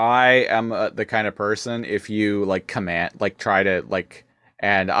 I am the kind of person, if you like command, like try to like,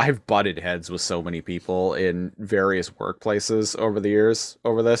 and I've butted heads with so many people in various workplaces over the years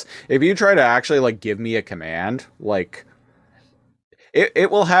over this. If you try to actually like give me a command, like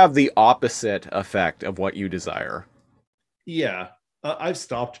it will have the opposite effect of what you desire. Yeah, I've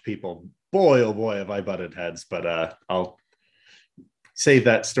stopped people. Boy, oh boy, have I butted heads, but I'll save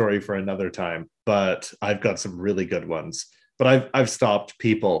that story for another time. But I've got some really good ones. But I've stopped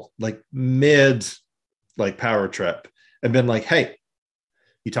people like mid like power trip and been like, hey,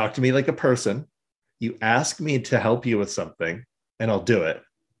 you talk to me like a person, you ask me to help you with something, and I'll do it.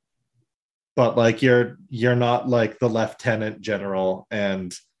 But like you're not like the lieutenant general,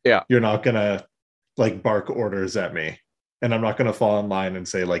 and you're not gonna like bark orders at me, and I'm not gonna fall in line and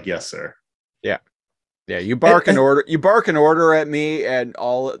say like, yes, sir. Yeah, you bark an order at me, and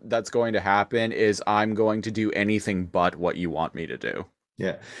all that's going to happen is I'm going to do anything but what you want me to do.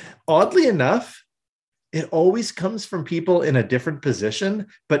 Yeah. Oddly enough, it always comes from people in a different position,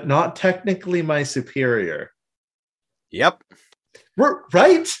 but not technically my superior. Yep.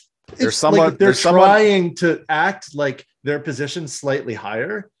 Right? There's someone they're trying to act like their position's slightly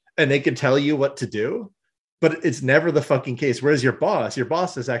higher and they can tell you what to do, but it's never the fucking case. Whereas your boss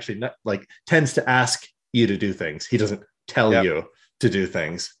is actually not like tends to ask you to do things. He doesn't tell you to do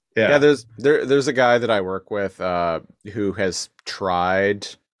things. Yeah. There's a guy that I work with who has tried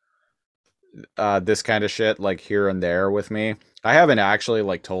this kind of shit like here and there with me. I haven't actually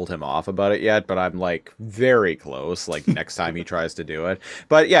like told him off about it yet, but I'm like very close, like next time he tries to do it.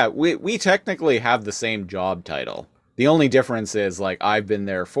 But yeah, we technically have the same job title. The only difference is like I've been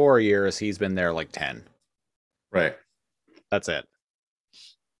there 4 years, he's been there like 10. Right. That's it.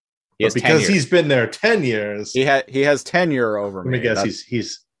 Because he's been there 10 years. He has tenure over me. Let me guess,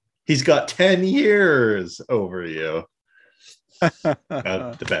 he's got 10 years over you.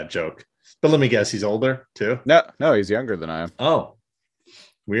 The bad joke. But let me guess, he's older too. No, he's younger than I am. Oh,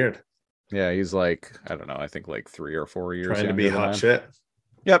 weird. Yeah, he's like, I don't know, I think like 3 or 4 years Trying to younger be than I hot am. shit.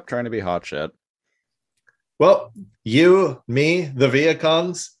 Yep, trying to be hot shit. Well, you, me, the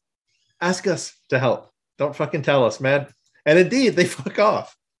Viacons, ask us to help. Don't fucking tell us, man. And indeed, they fuck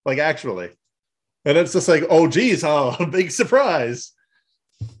off. Like, actually. And it's just like, oh, geez, oh, big surprise.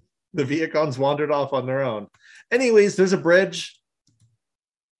 The Viacons wandered off on their own. Anyways, there's a bridge.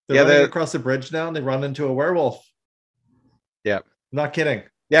 They're running across the bridge now, and they run into a werewolf. Yep. Not kidding.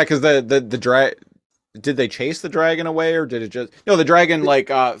 Yeah, because the did they chase the dragon away, or did it just... No, the dragon, like,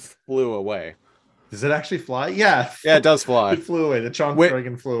 flew away. Does it actually fly? Yeah. Yeah, it does fly. It flew away. The Chonk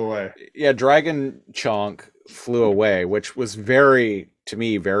dragon flew away. Yeah, Dragon Chonk flew away, which was very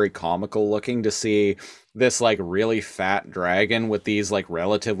comical looking to see this, like, really fat dragon with these, like,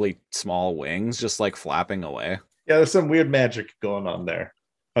 relatively small wings just, like, flapping away. Yeah, there's some weird magic going on there.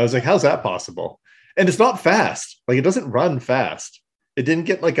 I was like, how's that possible? And it's not fast. Like, it doesn't run fast. It didn't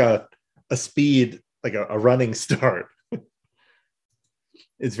get, like, a speed, like a running start.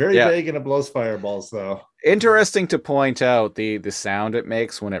 It's very big and it blows fireballs, though. Interesting to point out, the sound it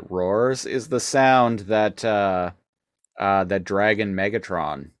makes when it roars is the sound that that Dragon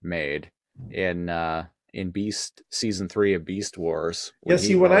Megatron made in Beast Season 3 of Beast Wars. Yeah,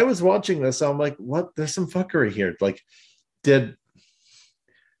 see, when I was watching this, I'm like, what? There's some fuckery here. Like, did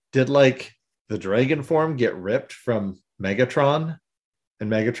like the dragon form get ripped from Megatron,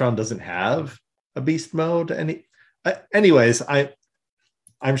 and Megatron doesn't have a beast mode? Anyways,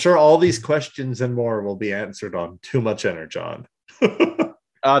 I'm sure all these questions and more will be answered on Too Much Energon.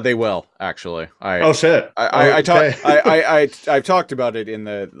 They will actually. Oh shit! I've talked about it in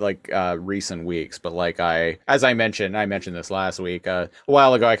the recent weeks, but like I mentioned this last week a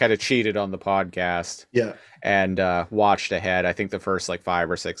while ago. I kind of cheated on the podcast, and watched ahead. I think the first like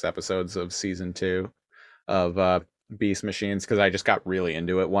 5 or 6 episodes of season 2 of Beast Machines because I just got really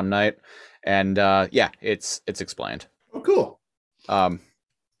into it one night, and it's explained. Oh, cool. So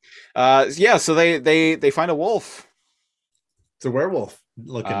they find a wolf. It's a werewolf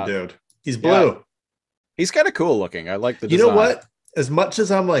looking dude. He's blue. Yeah. He's kind of cool looking. I like the design. You know what? As much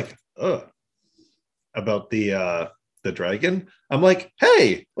as I'm like, about the dragon, I'm like,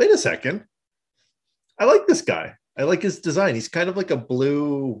 hey, wait a second. I like this guy. I like his design. He's kind of like a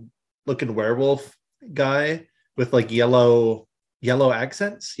blue looking werewolf guy with like yellow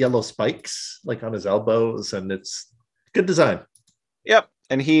accents, yellow spikes like on his elbows, and it's good design. Yep.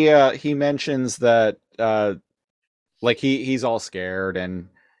 And he mentions that like he's all scared, and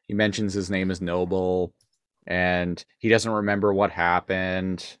he mentions his name is Noble, and he doesn't remember what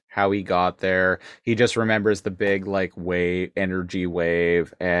happened, how he got there. He just remembers the big like energy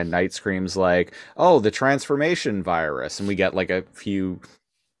wave, and Night Scream's like, oh, the transformation virus, and we get like a few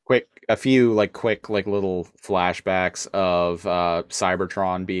quick little flashbacks of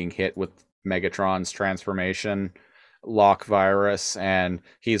Cybertron being hit with Megatron's transformation lock virus, and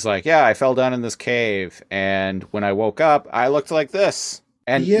he's like, yeah, I fell down in this cave, and when I woke up I looked like this.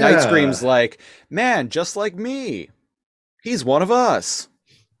 And Night Scream's like, man, just like me, he's one of us.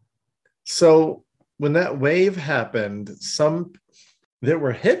 So when that wave happened, some that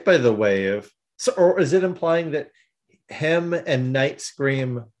were hit by the wave, or is it implying that him and Night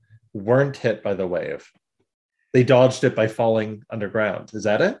Scream weren't hit by the wave? They dodged it by falling underground. Is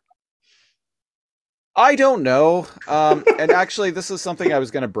that it? I don't know. And actually, this is something I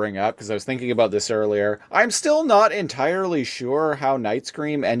was going to bring up because I was thinking about this earlier. I'm still not entirely sure how Night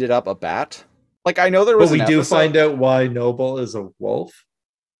Scream ended up a bat. Like, I know there was But we do find out why Noble is a wolf?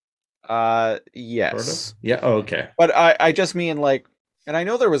 Yes. Sort of? Yeah, oh, okay. But I just mean, like, and I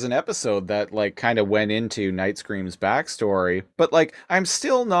know there was an episode that, like, kind of went into Night Scream's backstory, but, like, I'm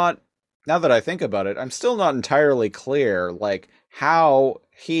still not, now that I think about it, I'm still not entirely clear, like, how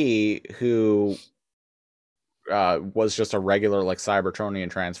he, who was just a regular like Cybertronian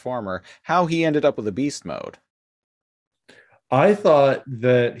transformer, how he ended up with a beast mode. I thought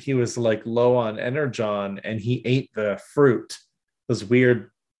that he was like low on energon and he ate the fruit, this weird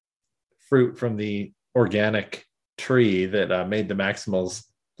fruit from the organic tree that made the Maximals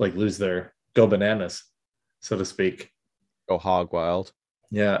like lose their go bananas, so to speak. Go hog wild.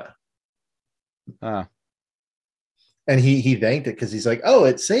 Yeah. And he thanked it because he's like, oh,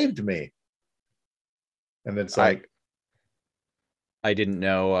 it saved me. And it's like, I didn't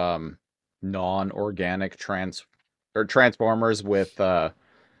know non-organic transformers with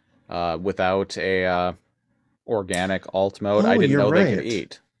without a organic alt mode. I didn't know they could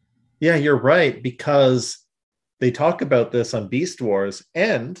eat. Yeah, you're right, because they talk about this on Beast Wars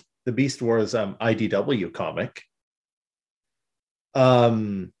and the Beast Wars IDW comic.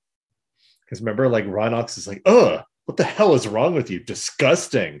 Because remember, like Rhinox is like, ugh, what the hell is wrong with you?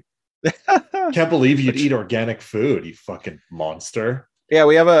 Disgusting. Can't believe you'd eat organic food, you fucking monster. Yeah,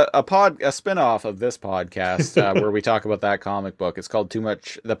 we have a spin-off of this podcast where we talk about that comic book. It's called Too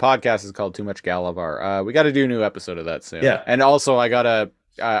Much. The podcast is called Too Much Galavar. We got to do a new episode of that soon. Yeah. And also I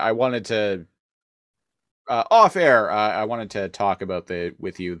wanted to off air. I wanted to talk about the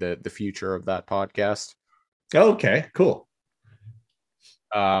future of that podcast. Okay, cool.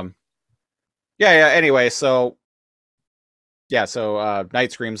 Yeah. Anyway, so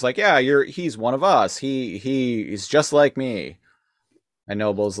Night Scream's like, yeah, he's one of us. He's just like me. And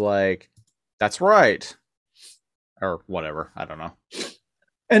Noble's like, that's right. Or whatever. I don't know.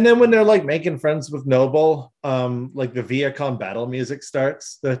 And then when they're like making friends with Noble, like the Viacom battle music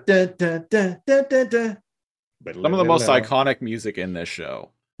starts. The dun, dun, dun, dun, dun, dun. Some of the most iconic music in this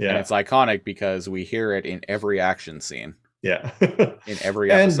show. Yeah. And it's iconic because we hear it in every action scene. Yeah. In every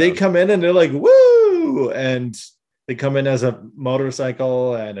episode. And they come in and they're like, woo! And they come in as a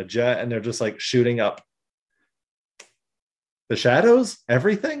motorcycle and a jet, and they're just like shooting up the shadows,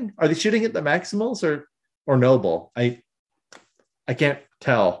 everything. Are they shooting at the Maximals or Noble? I can't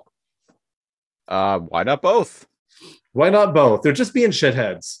tell. Why not both? Why not both? They're just being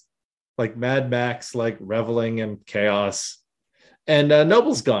shitheads, like Mad Max, like reveling in chaos. And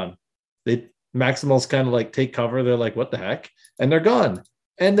Noble's gone. Maximals kind of like take cover. They're like, what the heck? And they're gone.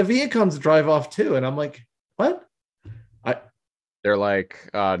 And the Viacons drive off too. And I'm like, what? They're like,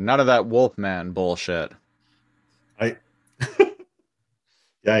 none of that Wolfman bullshit.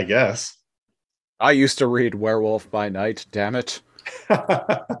 Yeah, I guess. I used to read Werewolf by Night, damn it.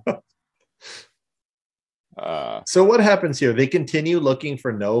 So what happens here? They continue looking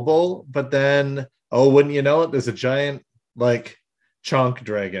for Noble, but then, oh, wouldn't you know it, there's a giant like Chonk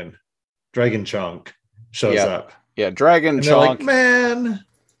Dragon Chonk shows up. Yeah, Dragon And Chonk. like, man.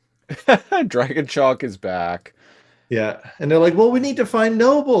 Dragon Chonk is back. Yeah. And they're like, well, we need to find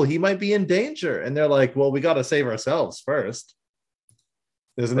Noble. He might be in danger. And they're like, well, we got to save ourselves first.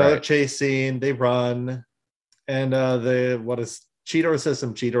 There's another chase scene. They run. And Cheetor says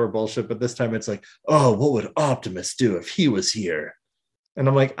some Cheetor bullshit, but this time it's like, oh, what would Optimus do if he was here? And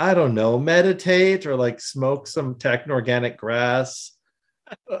I'm like, I don't know, meditate or like smoke some techno-organic grass.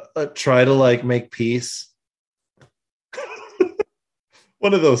 Try to like make peace.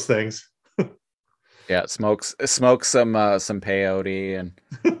 One of those things. Yeah, smoke some peyote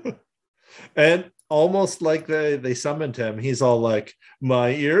and almost like they summoned him. He's all like, my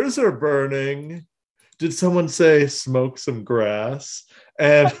ears are burning. Did someone say smoke some grass?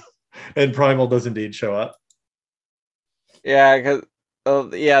 And Primal does indeed show up. Yeah, because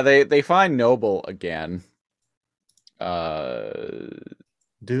they find Noble again.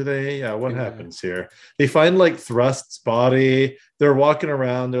 Do they? Yeah, what happens here? They find like Thrust's body. They're walking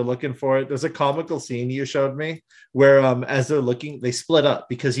around, they're looking for it. There's a comical scene you showed me where as they're looking, they split up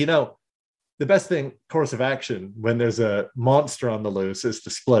because the best course of action when there's a monster on the loose is to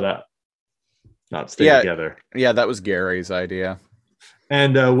split up, not stay together. Yeah, that was Gary's idea.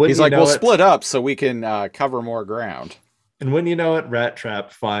 And he's like, we'll split up so we can cover more ground. And when you know it, Rat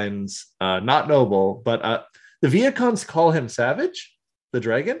Trap finds not Noble, but the Viacons call him Savage, the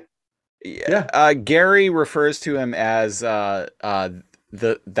dragon. Yeah. Gary refers to him as that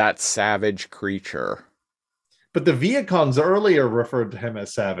savage creature. But the Viacons earlier referred to him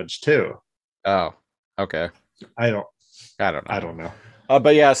as Savage too. Oh, okay. I don't know.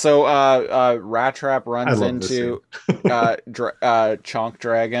 But yeah, so Rat Trap runs into Chonk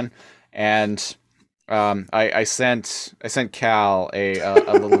Dragon, and I sent Cal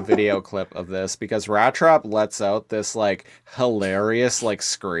a little video clip of this because Rat Trap lets out this like hilarious like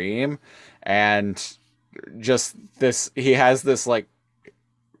scream, and just he has this like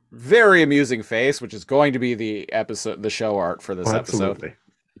very amusing face, which is going to be the show art for this episode.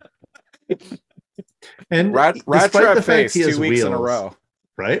 And Rat Trap face 2 weeks in a row,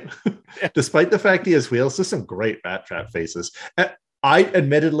 right? Despite the fact he has wheels, there's some great Rat Trap faces. I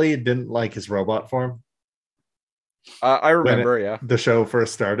admittedly didn't like his robot form. I remember, the show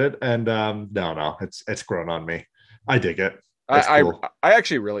first started, and no, it's grown on me. I dig it. I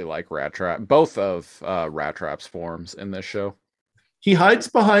actually really like Rat Trap, both of Rat Trap's forms in this show. He hides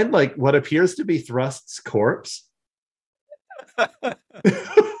behind like what appears to be Thrust's corpse.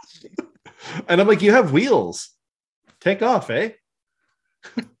 And I'm like, you have wheels. Take off, eh?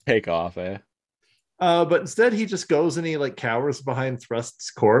 Take off, eh? But instead he just goes and he like cowers behind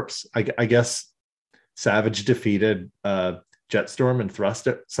Thrust's corpse. I guess Savage defeated Jetstorm and Thrust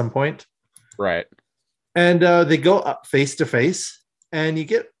at some point. Right. And they go up face to face, and you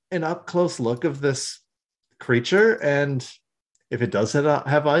get an up close look of this creature, and if it does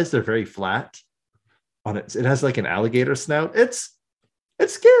have eyes, they're very flat on it. It has like an alligator snout. It's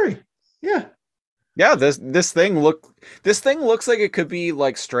scary. Yeah. Yeah, this thing looks like it could be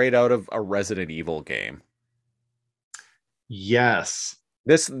like straight out of a Resident Evil game. Yes.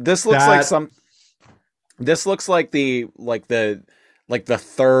 This looks like this looks like the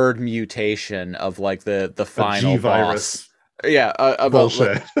third mutation of like the final G-virus. boss. Yeah,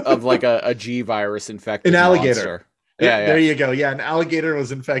 Bullshit. of like a G virus infected An alligator. monster. Yeah, There you go. Yeah, an alligator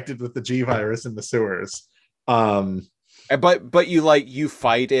was infected with the G virus in the sewers. But you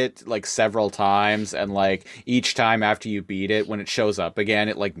fight it like several times, and like each time after you beat it, when it shows up again,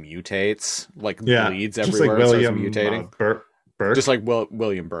 it like mutates, like bleeds just everywhere, like and starts William mutating. Burke. Just like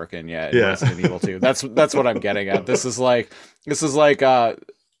William Birkin, in Yeah. Resident Evil 2. That's what I'm getting at. This is like Stage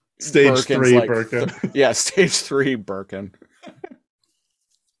Birkin's 3 like Birkin. stage 3 Birkin.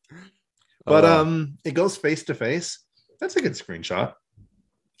 But it goes face to face. That's a good screenshot.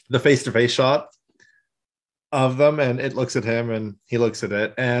 The face to face shot of them, and it looks at him and he looks at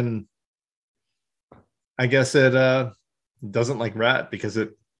it, and I guess it doesn't like Rat because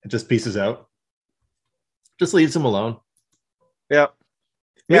it just pieces out. Just leaves him alone. Yeah.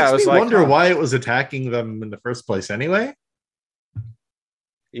 Yeah, Makes I was me like, wonder why it was attacking them in the first place anyway.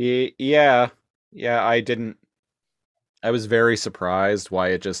 Yeah, I was very surprised why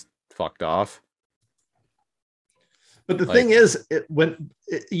it just fucked off. But the thing is,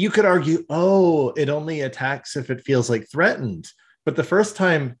 you could argue, it only attacks if it feels like threatened. But the first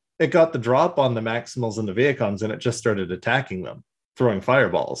time it got the drop on the Maximals and the Viacons, and it just started attacking them, throwing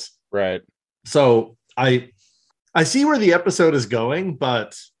fireballs. Right. So I see where the episode is going,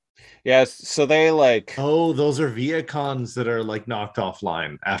 but yeah, so they like those are Viacons that are like knocked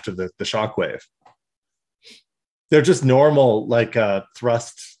offline after the shockwave. They're just normal like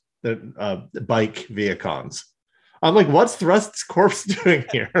thrust bike Viacons. I'm like, what's Thrust's corpse doing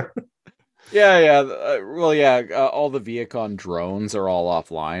here? all the Viacon drones are all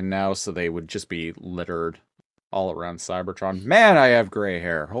offline now, so they would just be littered all around Cybertron. Man, I have gray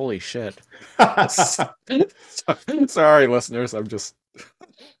hair. Holy shit. Sorry, listeners. I'm just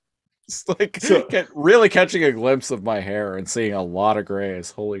like really catching a glimpse of my hair and seeing a lot of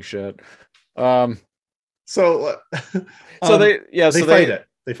grays. Holy shit. So they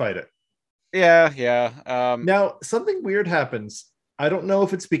fight it. Yeah. Now, something weird happens. I don't know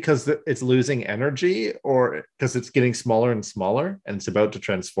if it's because it's losing energy or because it's getting smaller and smaller and it's about to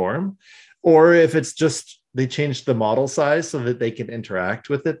transform, or if it's just they changed the model size so that they can interact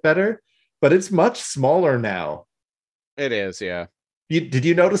with it better. But it's much smaller now. It is, yeah. Did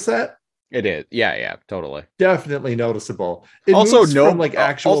you notice that? It is. Yeah, totally. Definitely noticeable. It also moves from like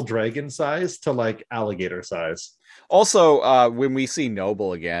actual dragon size to like alligator size. Also, when we see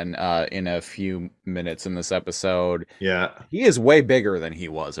Noble again in a few minutes in this episode, he is way bigger than he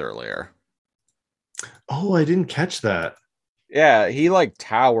was earlier. Oh, I didn't catch that. Yeah, he like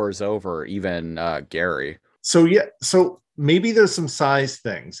towers over even Gary. So maybe there's some size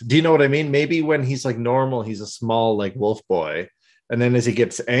things. Do you know what I mean? Maybe when he's like normal, he's a small like wolf boy, and then as he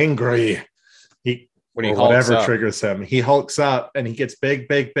gets angry, whatever triggers him, he hulks up and he gets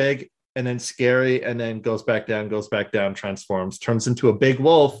big, and then scary, and then goes back down, transforms, turns into a big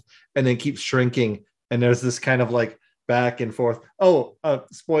wolf, and then keeps shrinking. And there's this kind of like back and forth.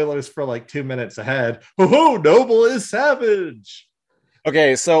 Spoilers for like 2 minutes ahead. Noble is Savage.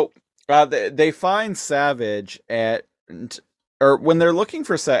 Okay, so they find Savage or when they're looking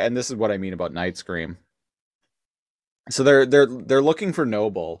for and this is what I mean about Night Scream. So they're looking for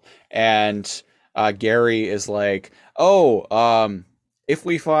Noble, and Gary is like, if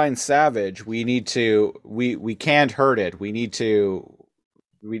we find Savage, we need to we can't hurt it. We need to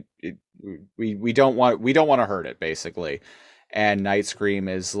we don't want to hurt it, basically. And Night Scream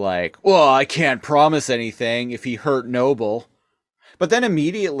is like, well, I can't promise anything if he hurt Noble. But then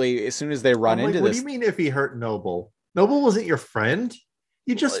immediately, as soon as they run into this, what do you mean if he hurt Noble? Noble wasn't your friend.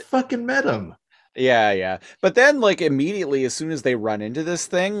 You just fucking met him. Yeah. But then, like, immediately, as soon as they run into this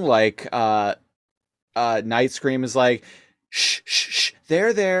thing, like, Night Scream is like, shh,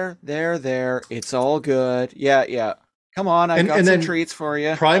 there. It's all good. Yeah. Come on, I got some treats for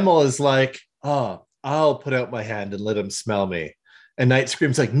you. Primal is like, I'll put out my hand and let him smell me. And Night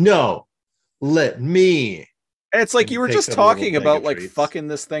Scream's like, no, let me. And it's like you were just talking about like fucking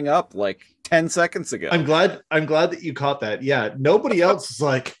this thing up like 10 seconds ago. I'm glad that you caught that. Yeah, nobody else is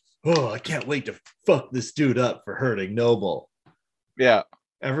like, I can't wait to fuck this dude up for hurting Noble. Yeah.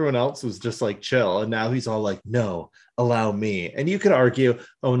 Everyone else was just like chill, and now he's all like, no, allow me. And you could argue,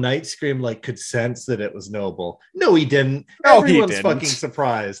 Night Scream like could sense that it was Noble. No, he didn't. Everyone's fucking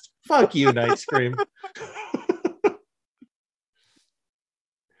surprised. Fuck you, Night Scream.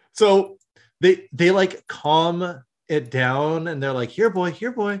 So they like calm it down, and they're like, here boy,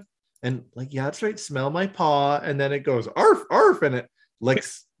 and like, yeah, that's right, smell my paw, and then it goes arf arf, and it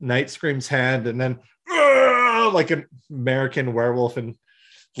licks Night Scream's hand, and then like an American werewolf in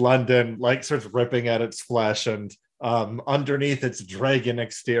London, like starts ripping at its flesh, and underneath its dragon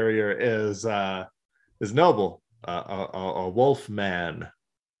exterior is Noble, a wolf man.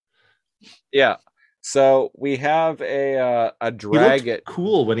 Yeah. So we have a He dragon looked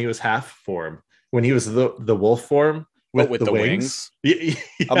cool when he was half form. When he was the wolf form with the wings. Yeah,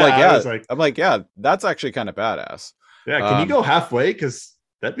 I'm like, yeah, that's actually kind of badass. yeah. Can you go halfway? Because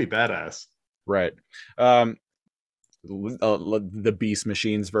that'd be badass. Right. The Beast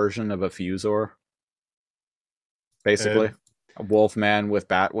Machines version of a Fusor, basically. A wolf man with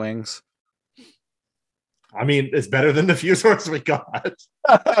bat wings. I mean, it's better than the Fusors we got.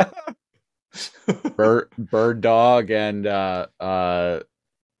 Bird dog and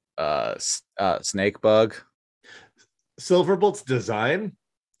snake bug. Silverbolt's design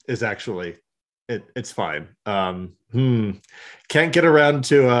is actually it's fine. Can't get around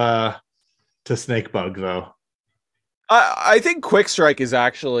to Snakebug though. I think Quick Strike is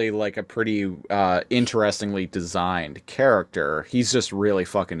actually like a pretty interestingly designed character. He's just really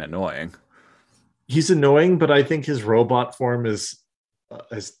fucking annoying. He's annoying, but I think his robot form is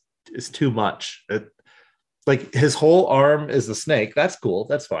too much. Like his whole arm is a snake. That's cool.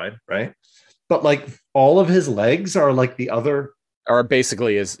 That's fine, right? But like all of his legs are like the other, or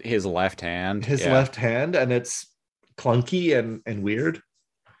basically his left hand. Left hand, and it's clunky and weird.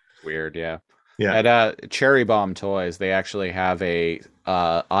 Weird, yeah. Yeah. At Cherry Bomb Toys, they actually have a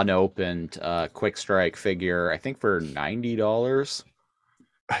unopened Quick Strike figure, I think for $90.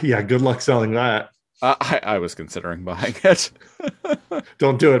 Yeah, good luck selling that. I was considering buying it.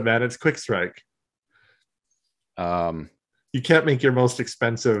 Don't do it, man. It's Quick Strike. You can't make your most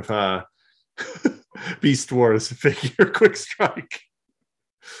expensive Beast Wars figure Quick Strike.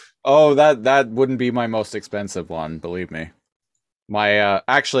 Oh, that wouldn't be my most expensive one, believe me. My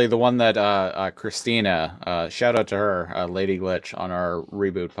actually the one that Christina, shout out to her, Lady Glitch on our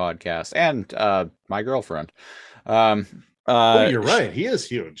Reboot podcast, and my girlfriend. You're right. He is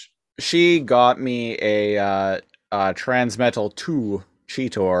huge. She got me a Transmetal 2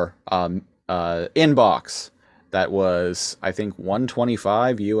 Cheetor inbox that was, I think,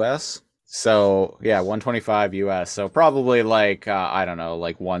 $125 US. So yeah, $125 US. So probably like I don't know,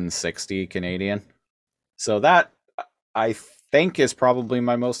 like $160 Canadian. So that I think is probably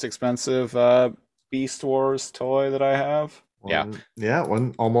my most expensive Beast Wars toy that I have.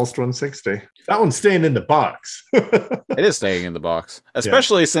 Almost 160. That one's staying in the box. It is staying in the box,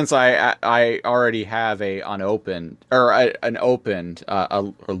 especially since I already have a unopened or an opened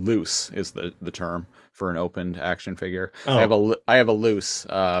a loose is the term for an opened action figure. I have a loose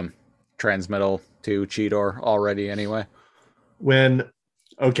Transmetal 2 Cheetor already anyway.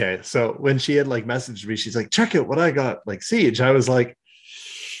 So when she had like messaged me, she's like, check it what I got, like Siege. I was like,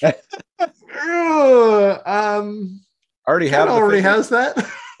 already has that.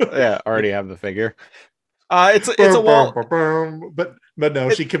 Yeah, already have the figure. It's a wall, but no,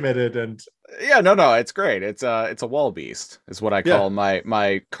 she committed, and no, it's great. It's a wall beast is what I call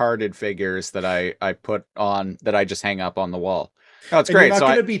my carded figures that I put on, that I just hang up on the wall. No, it's great. You're not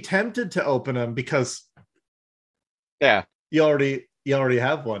going to be tempted to open them because you already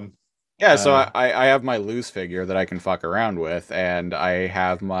have one. Yeah, so I have my loose figure that I can fuck around with, and I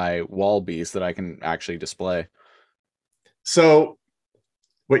have my wall beast that I can actually display. So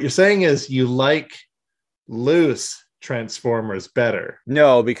what you're saying is you like loose Transformers better?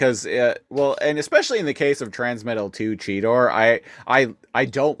 No, because and especially in the case of Transmetal 2 Cheetor, I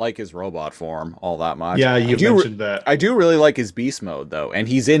don't like his robot form all that much. Yeah, you mentioned that. I do really like his beast mode though, and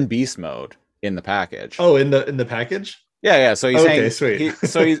he's in beast mode in the package. Oh, in the package? Yeah. So he's sweet.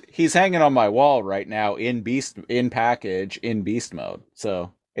 He's hanging on my wall right now in package in beast mode.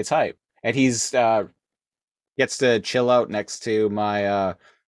 So it's hype, and he's gets to chill out next to my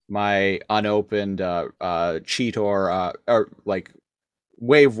my unopened Cheetor or like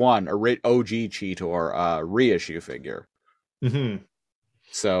Wave 1 or OG Cheetor reissue figure. Mm-hmm.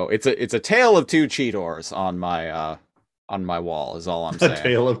 So it's a tale of two Cheetors on my wall is all I'm saying. A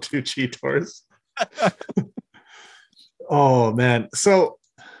tale of two Cheetors. Oh man. So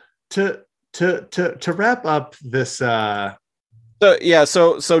to wrap up this so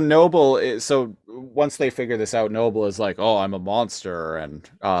Noble is, so once they figure this out, Noble is like, oh, I'm a monster, and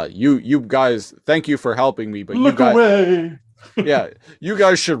you guys, thank you for helping me, but look away. Yeah, you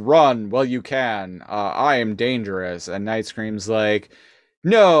guys should run while you can. I am dangerous. And Night Scream's like,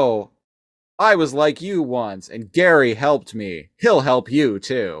 no, I was like you once, and Gary helped me. He'll help you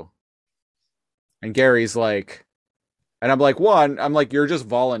too. And Gary's like, and I'm like, you're just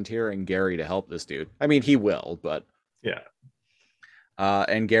volunteering Gary to help this dude. I mean, he will, but Yeah.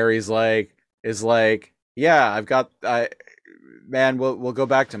 And Gary's like, yeah, man, we'll go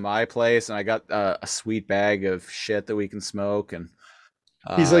back to my place, and I got a sweet bag of shit that we can smoke, and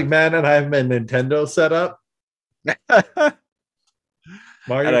He's like, man, and I have my Nintendo set up.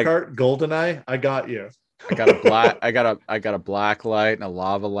 Mario Kart, GoldenEye, I got you. I got a black light and a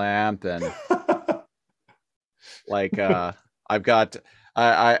lava lamp, and like I've got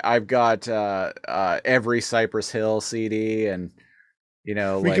every Cypress Hill CD, and we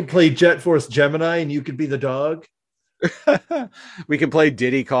can play Jet Force Gemini, and you could be the dog. We can play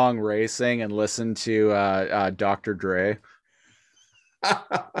Diddy Kong Racing and listen to Dr. Dre.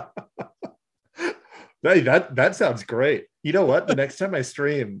 Hey, that sounds great. You know what? The next time I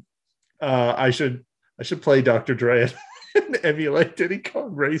stream, I should play Dr. Dre and emulate Diddy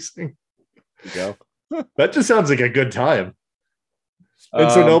Kong Racing. There you go. That just sounds like a good time.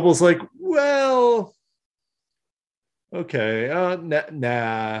 And so Noble's like, well, okay,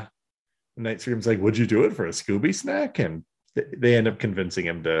 nah. Night Scream's like, would you do it for a Scooby snack? And they end up convincing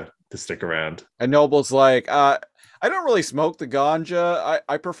him to stick around. And Noble's like, I don't really smoke the ganja.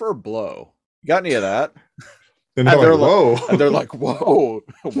 I prefer blow. You got any of that? And they're like, whoa. And they're like, whoa,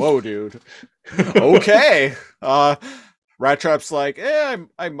 dude. Okay. Rat Trap's like,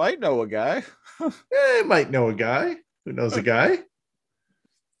 I might know a guy. I might know a guy. Who knows a guy?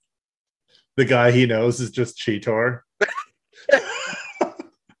 The guy he knows is just Cheetor.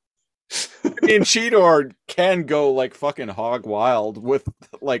 I mean, Cheetor can go like fucking hog wild with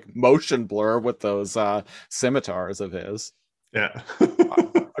like motion blur with those scimitars of his. Yeah.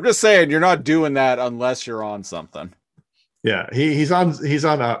 I'm just saying, you're not doing that unless you're on something. Yeah, he's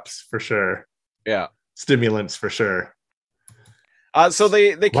on ups for sure. Yeah, stimulants for sure. So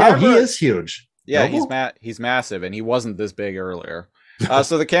the wow, camera, he is huge. Yeah, Noble? he's massive, and he wasn't this big earlier.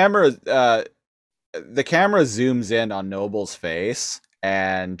 So the camera zooms in on Noble's face,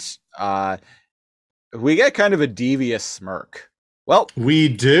 and we get kind of a devious smirk. Well, we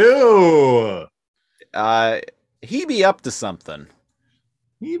do. He be up to something.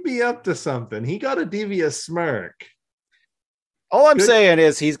 He be up to something. He got a devious smirk. All I'm saying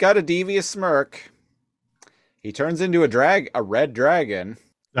is he's got a devious smirk. He turns into a red dragon.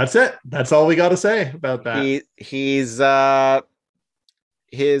 That's it. That's all we got to say about that. His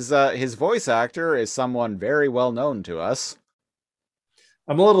voice actor is someone very well known to us.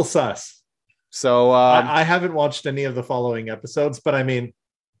 I'm a little sus. So I haven't watched any of the following episodes, but I mean,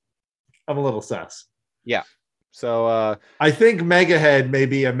 I'm a little sus. Yeah. So I think Megahead may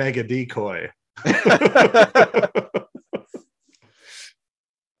be a mega decoy.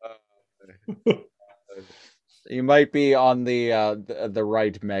 You might be on the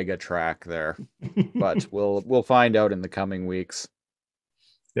right mega track there, but we'll find out in the coming weeks.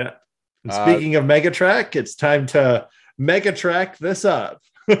 Yeah. And speaking of mega track, it's time to mega track this up.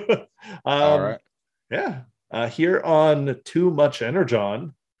 All right. Yeah. Here on Too Much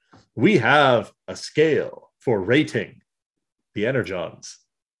Energon, we have a scale for rating the Energons.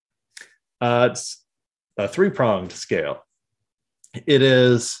 It's a 3-pronged scale. It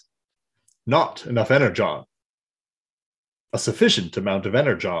is not enough Energon, a sufficient amount of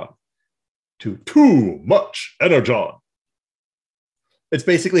Energon, to too much Energon. It's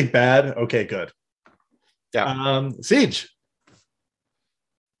basically bad. Okay, good. Yeah. Siege.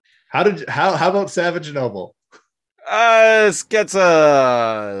 How about Savage Noble? This gets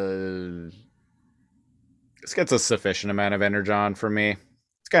a sufficient amount of Energon for me.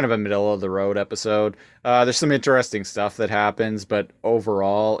 It's kind of a middle of the road episode. There's some interesting stuff that happens, but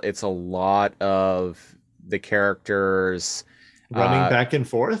overall, it's a lot of the characters running back and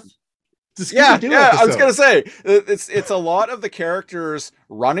forth. Yeah. I was gonna say it's a lot of the characters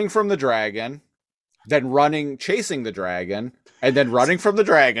running from the dragon, then chasing the dragon, and then running from the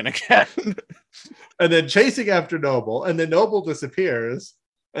dragon again, and then chasing after Noble, and then Noble disappears,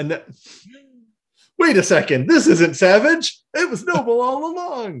 and then wait a second, this isn't Savage. It was Noble all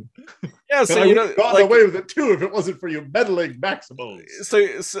along. Yeah, so you know, gotten away with it too if it wasn't for you meddling Maximals.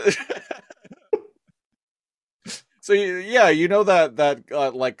 So yeah, you know that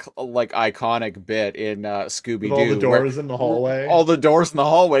like iconic bit in Scooby Doo, all the doors in the hallway. All the doors in the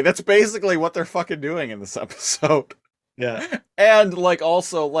hallway. That's basically what they're fucking doing in this episode. Yeah, and like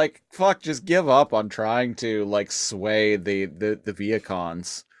also like fuck, just give up on trying to like sway the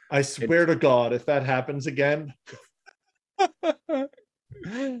Viacons. I swear to God, if that happens again, I'm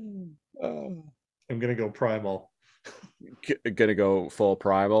gonna go primal. gonna go full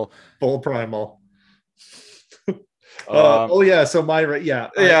primal. Full primal. Um, Oh yeah, so my yeah.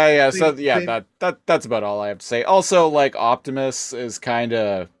 yeah. So yeah, same- that's about all I have to say. Also, like Optimus is kind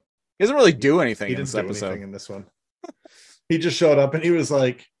of he doesn't really do anything he in didn't this do episode. anything in this one. He just showed up and he was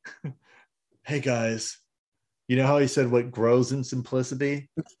like, "Hey guys, you know how he said what grows in simplicity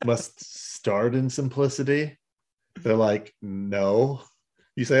must start in simplicity?" They're like, "No,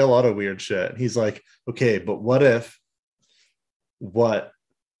 you say a lot of weird shit." He's like, "Okay, but what if what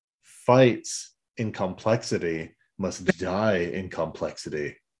fights in complexity must die in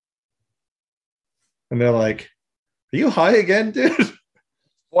complexity?" And they're like, "Are you high again, dude?"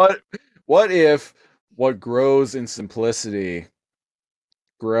 What if what grows in simplicity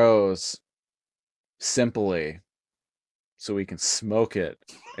grows simply so we can smoke it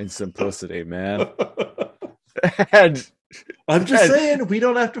in simplicity, man? and I'm just And- saying, we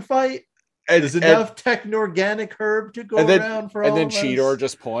don't have to fight. There's enough techno-organic herb to go around for all and then of Cheetor us.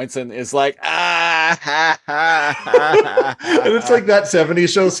 just points and is like, ah, ha, ha, ha, ha, And it's like that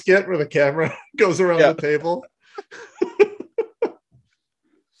 70s show skit where the camera goes around Yeah. the table.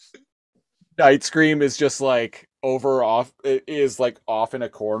 Night Scream is just like off in a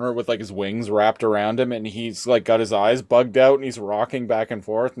corner with like his wings wrapped around him, and he's like got his eyes bugged out, and he's rocking back and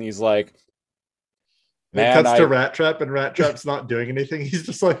forth, and he's like, And it man, cuts to Rat Trap, and Rat Trap's not doing anything. He's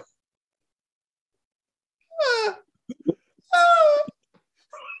just like,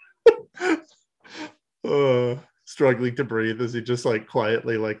 struggling to breathe as he just like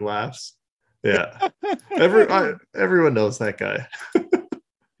quietly like laughs. Yeah, everyone knows that guy.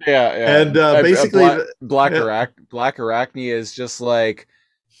 yeah. And basically, Black yeah. Arachne is just like,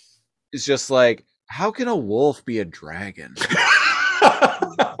 how can a wolf be a dragon?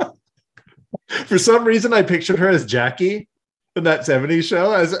 For some reason, I pictured her as Jackie in that 70s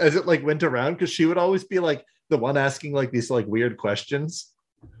show as it like went around, because she would always be like the one asking like these like weird questions.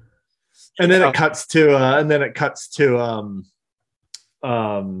 And then it cuts to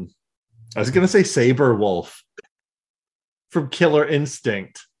I was gonna say Saber Wolf from Killer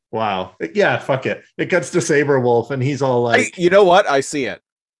Instinct. Wow. Yeah, fuck it. It cuts to Saber Wolf and he's all like, You know what? I see it.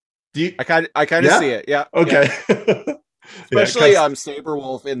 do you I kind of Yeah? see it. Yeah. okay. Yeah, Especially 'cause-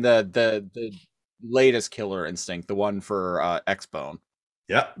 Saberwolf in the latest Killer Instinct, the one for X-Bone.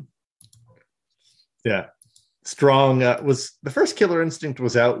 Yeah. Strong was the first Killer Instinct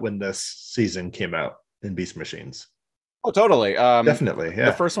was out when this season came out in Beast Machines. Oh, totally. Definitely. Yeah.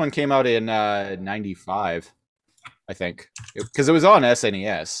 The first one came out in 95, I think, because it was on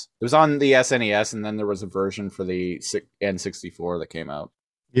SNES. It was on the SNES, and then there was a version for the N64 that came out.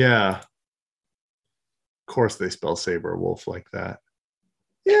 Yeah. Of course they spell Saber Wolf like that.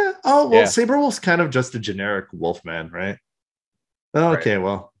 Yeah. Oh, well, Yeah. Saber Wolf's kind of just a generic Wolfman, right? Okay,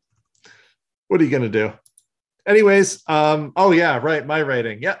 well. What are you gonna do? Anyways, oh yeah, right. My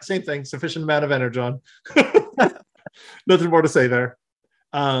rating. Yeah, same thing. Sufficient amount of energon. Nothing more to say there.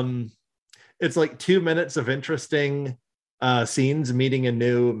 It's like 2 minutes of interesting scenes meeting a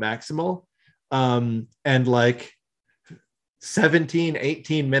new Maximal. And like 17,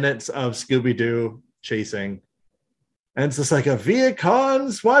 18 minutes of Scooby-Doo chasing. And it's just like a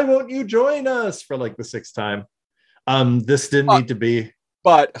Viacons, why won't you join us for like the 6th time? This didn't need to be.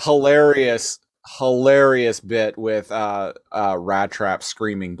 But hilarious bit with Rat Trap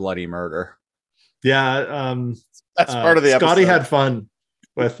screaming bloody murder. Yeah, That's part of the Scotty episode. had fun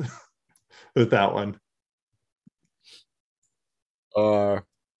with that one. All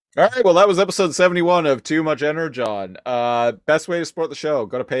right, well, that was episode 71 of Too Much Energon. Best way to support the show,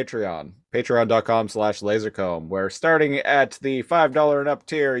 go to Patreon. Patreon.com/lasercomb, where starting at the $5 and up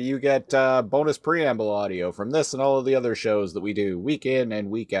tier, you get bonus preamble audio from this and all of the other shows that we do week in and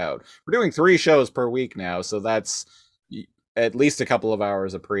week out. We're doing 3 shows per week now, so that's at least a couple of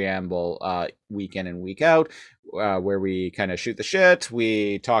hours of preamble week in and week out, where we kind of shoot the shit.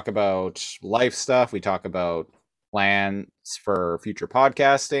 We talk about life stuff. We talk about plans for future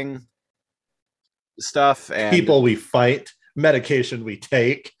podcasting stuff, and People we fight, medication we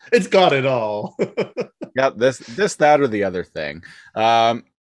take. It's got it all. yeah, this, that, or the other thing.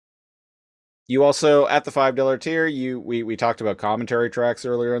 You also, at the $5 tier, we talked about commentary tracks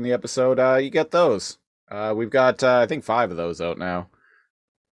earlier in the episode. You get those. We've got I think 5 of those out now.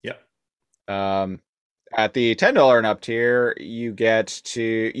 Yep. At the $10 and up tier, you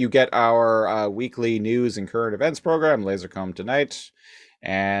get our weekly news and current events program, Lasercomb Tonight,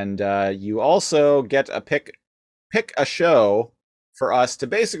 and you also get a pick a show for us to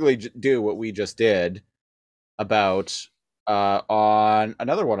basically do what we just did about on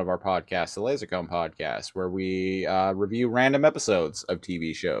another one of our podcasts, the Lasercomb podcast, where we review random episodes of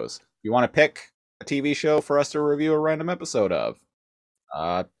TV shows. If you want to pick a TV show for us to review a random episode of.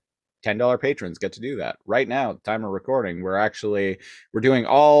 $10 patrons get to do that right now. Time of recording, we're doing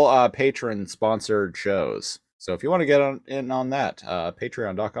all patron sponsored shows. So if you want to get in on that,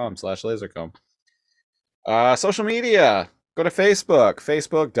 patreon.com/lasercomb. Social media, go to Facebook,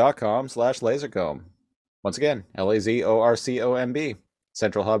 facebook.com/lasercomb. Once again, LAZORCOMB,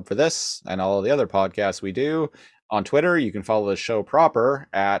 central hub for this and all of the other podcasts we do. On Twitter, you can follow the show proper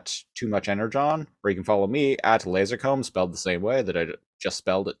at Too Much Energon, or you can follow me at Lasercomb, spelled the same way that I just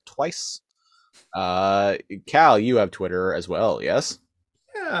spelled it twice. Cal, you have Twitter as well, yes?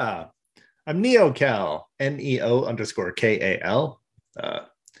 Yeah. I'm NeoCal, NEO_KAL.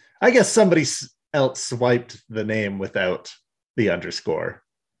 I guess somebody else swiped the name without the underscore.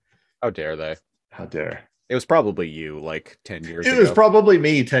 How dare they? How dare. It was probably you like 10 years ago. It was probably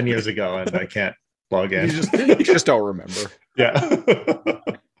me 10 years ago, and I can't log in. You just don't remember. Yeah.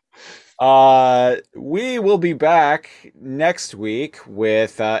 We will be back next week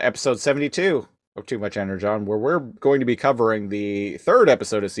with episode 72 of Too Much Energon, where we're going to be covering the third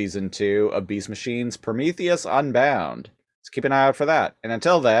episode of season 2 of Beast Machine's Prometheus Unbound. So keep an eye out for that. And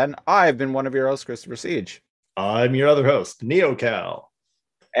until then, I've been one of your hosts, Christopher Siege. I'm your other host, NeoCal.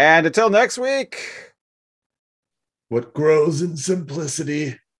 And until next week, what grows in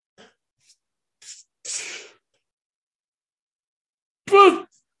simplicity?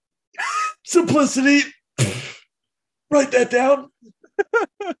 Simplicity. Write that down.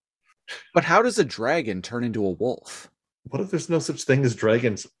 But how does a dragon turn into a wolf? What if there's no such thing as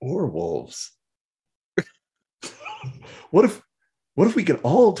dragons or wolves? What if we could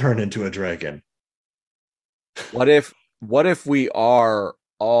all turn into a dragon? What if we are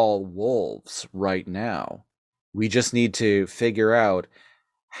all wolves right now? We just need to figure out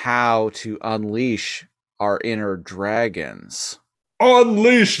how to unleash our inner dragons.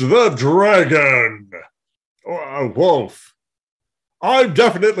 Unleash the dragon! A wolf. I'm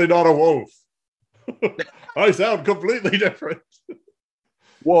definitely not a wolf. I sound completely different.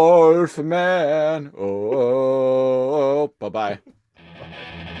 Wolf man. Oh, bye-bye.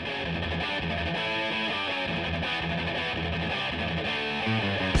 Bye.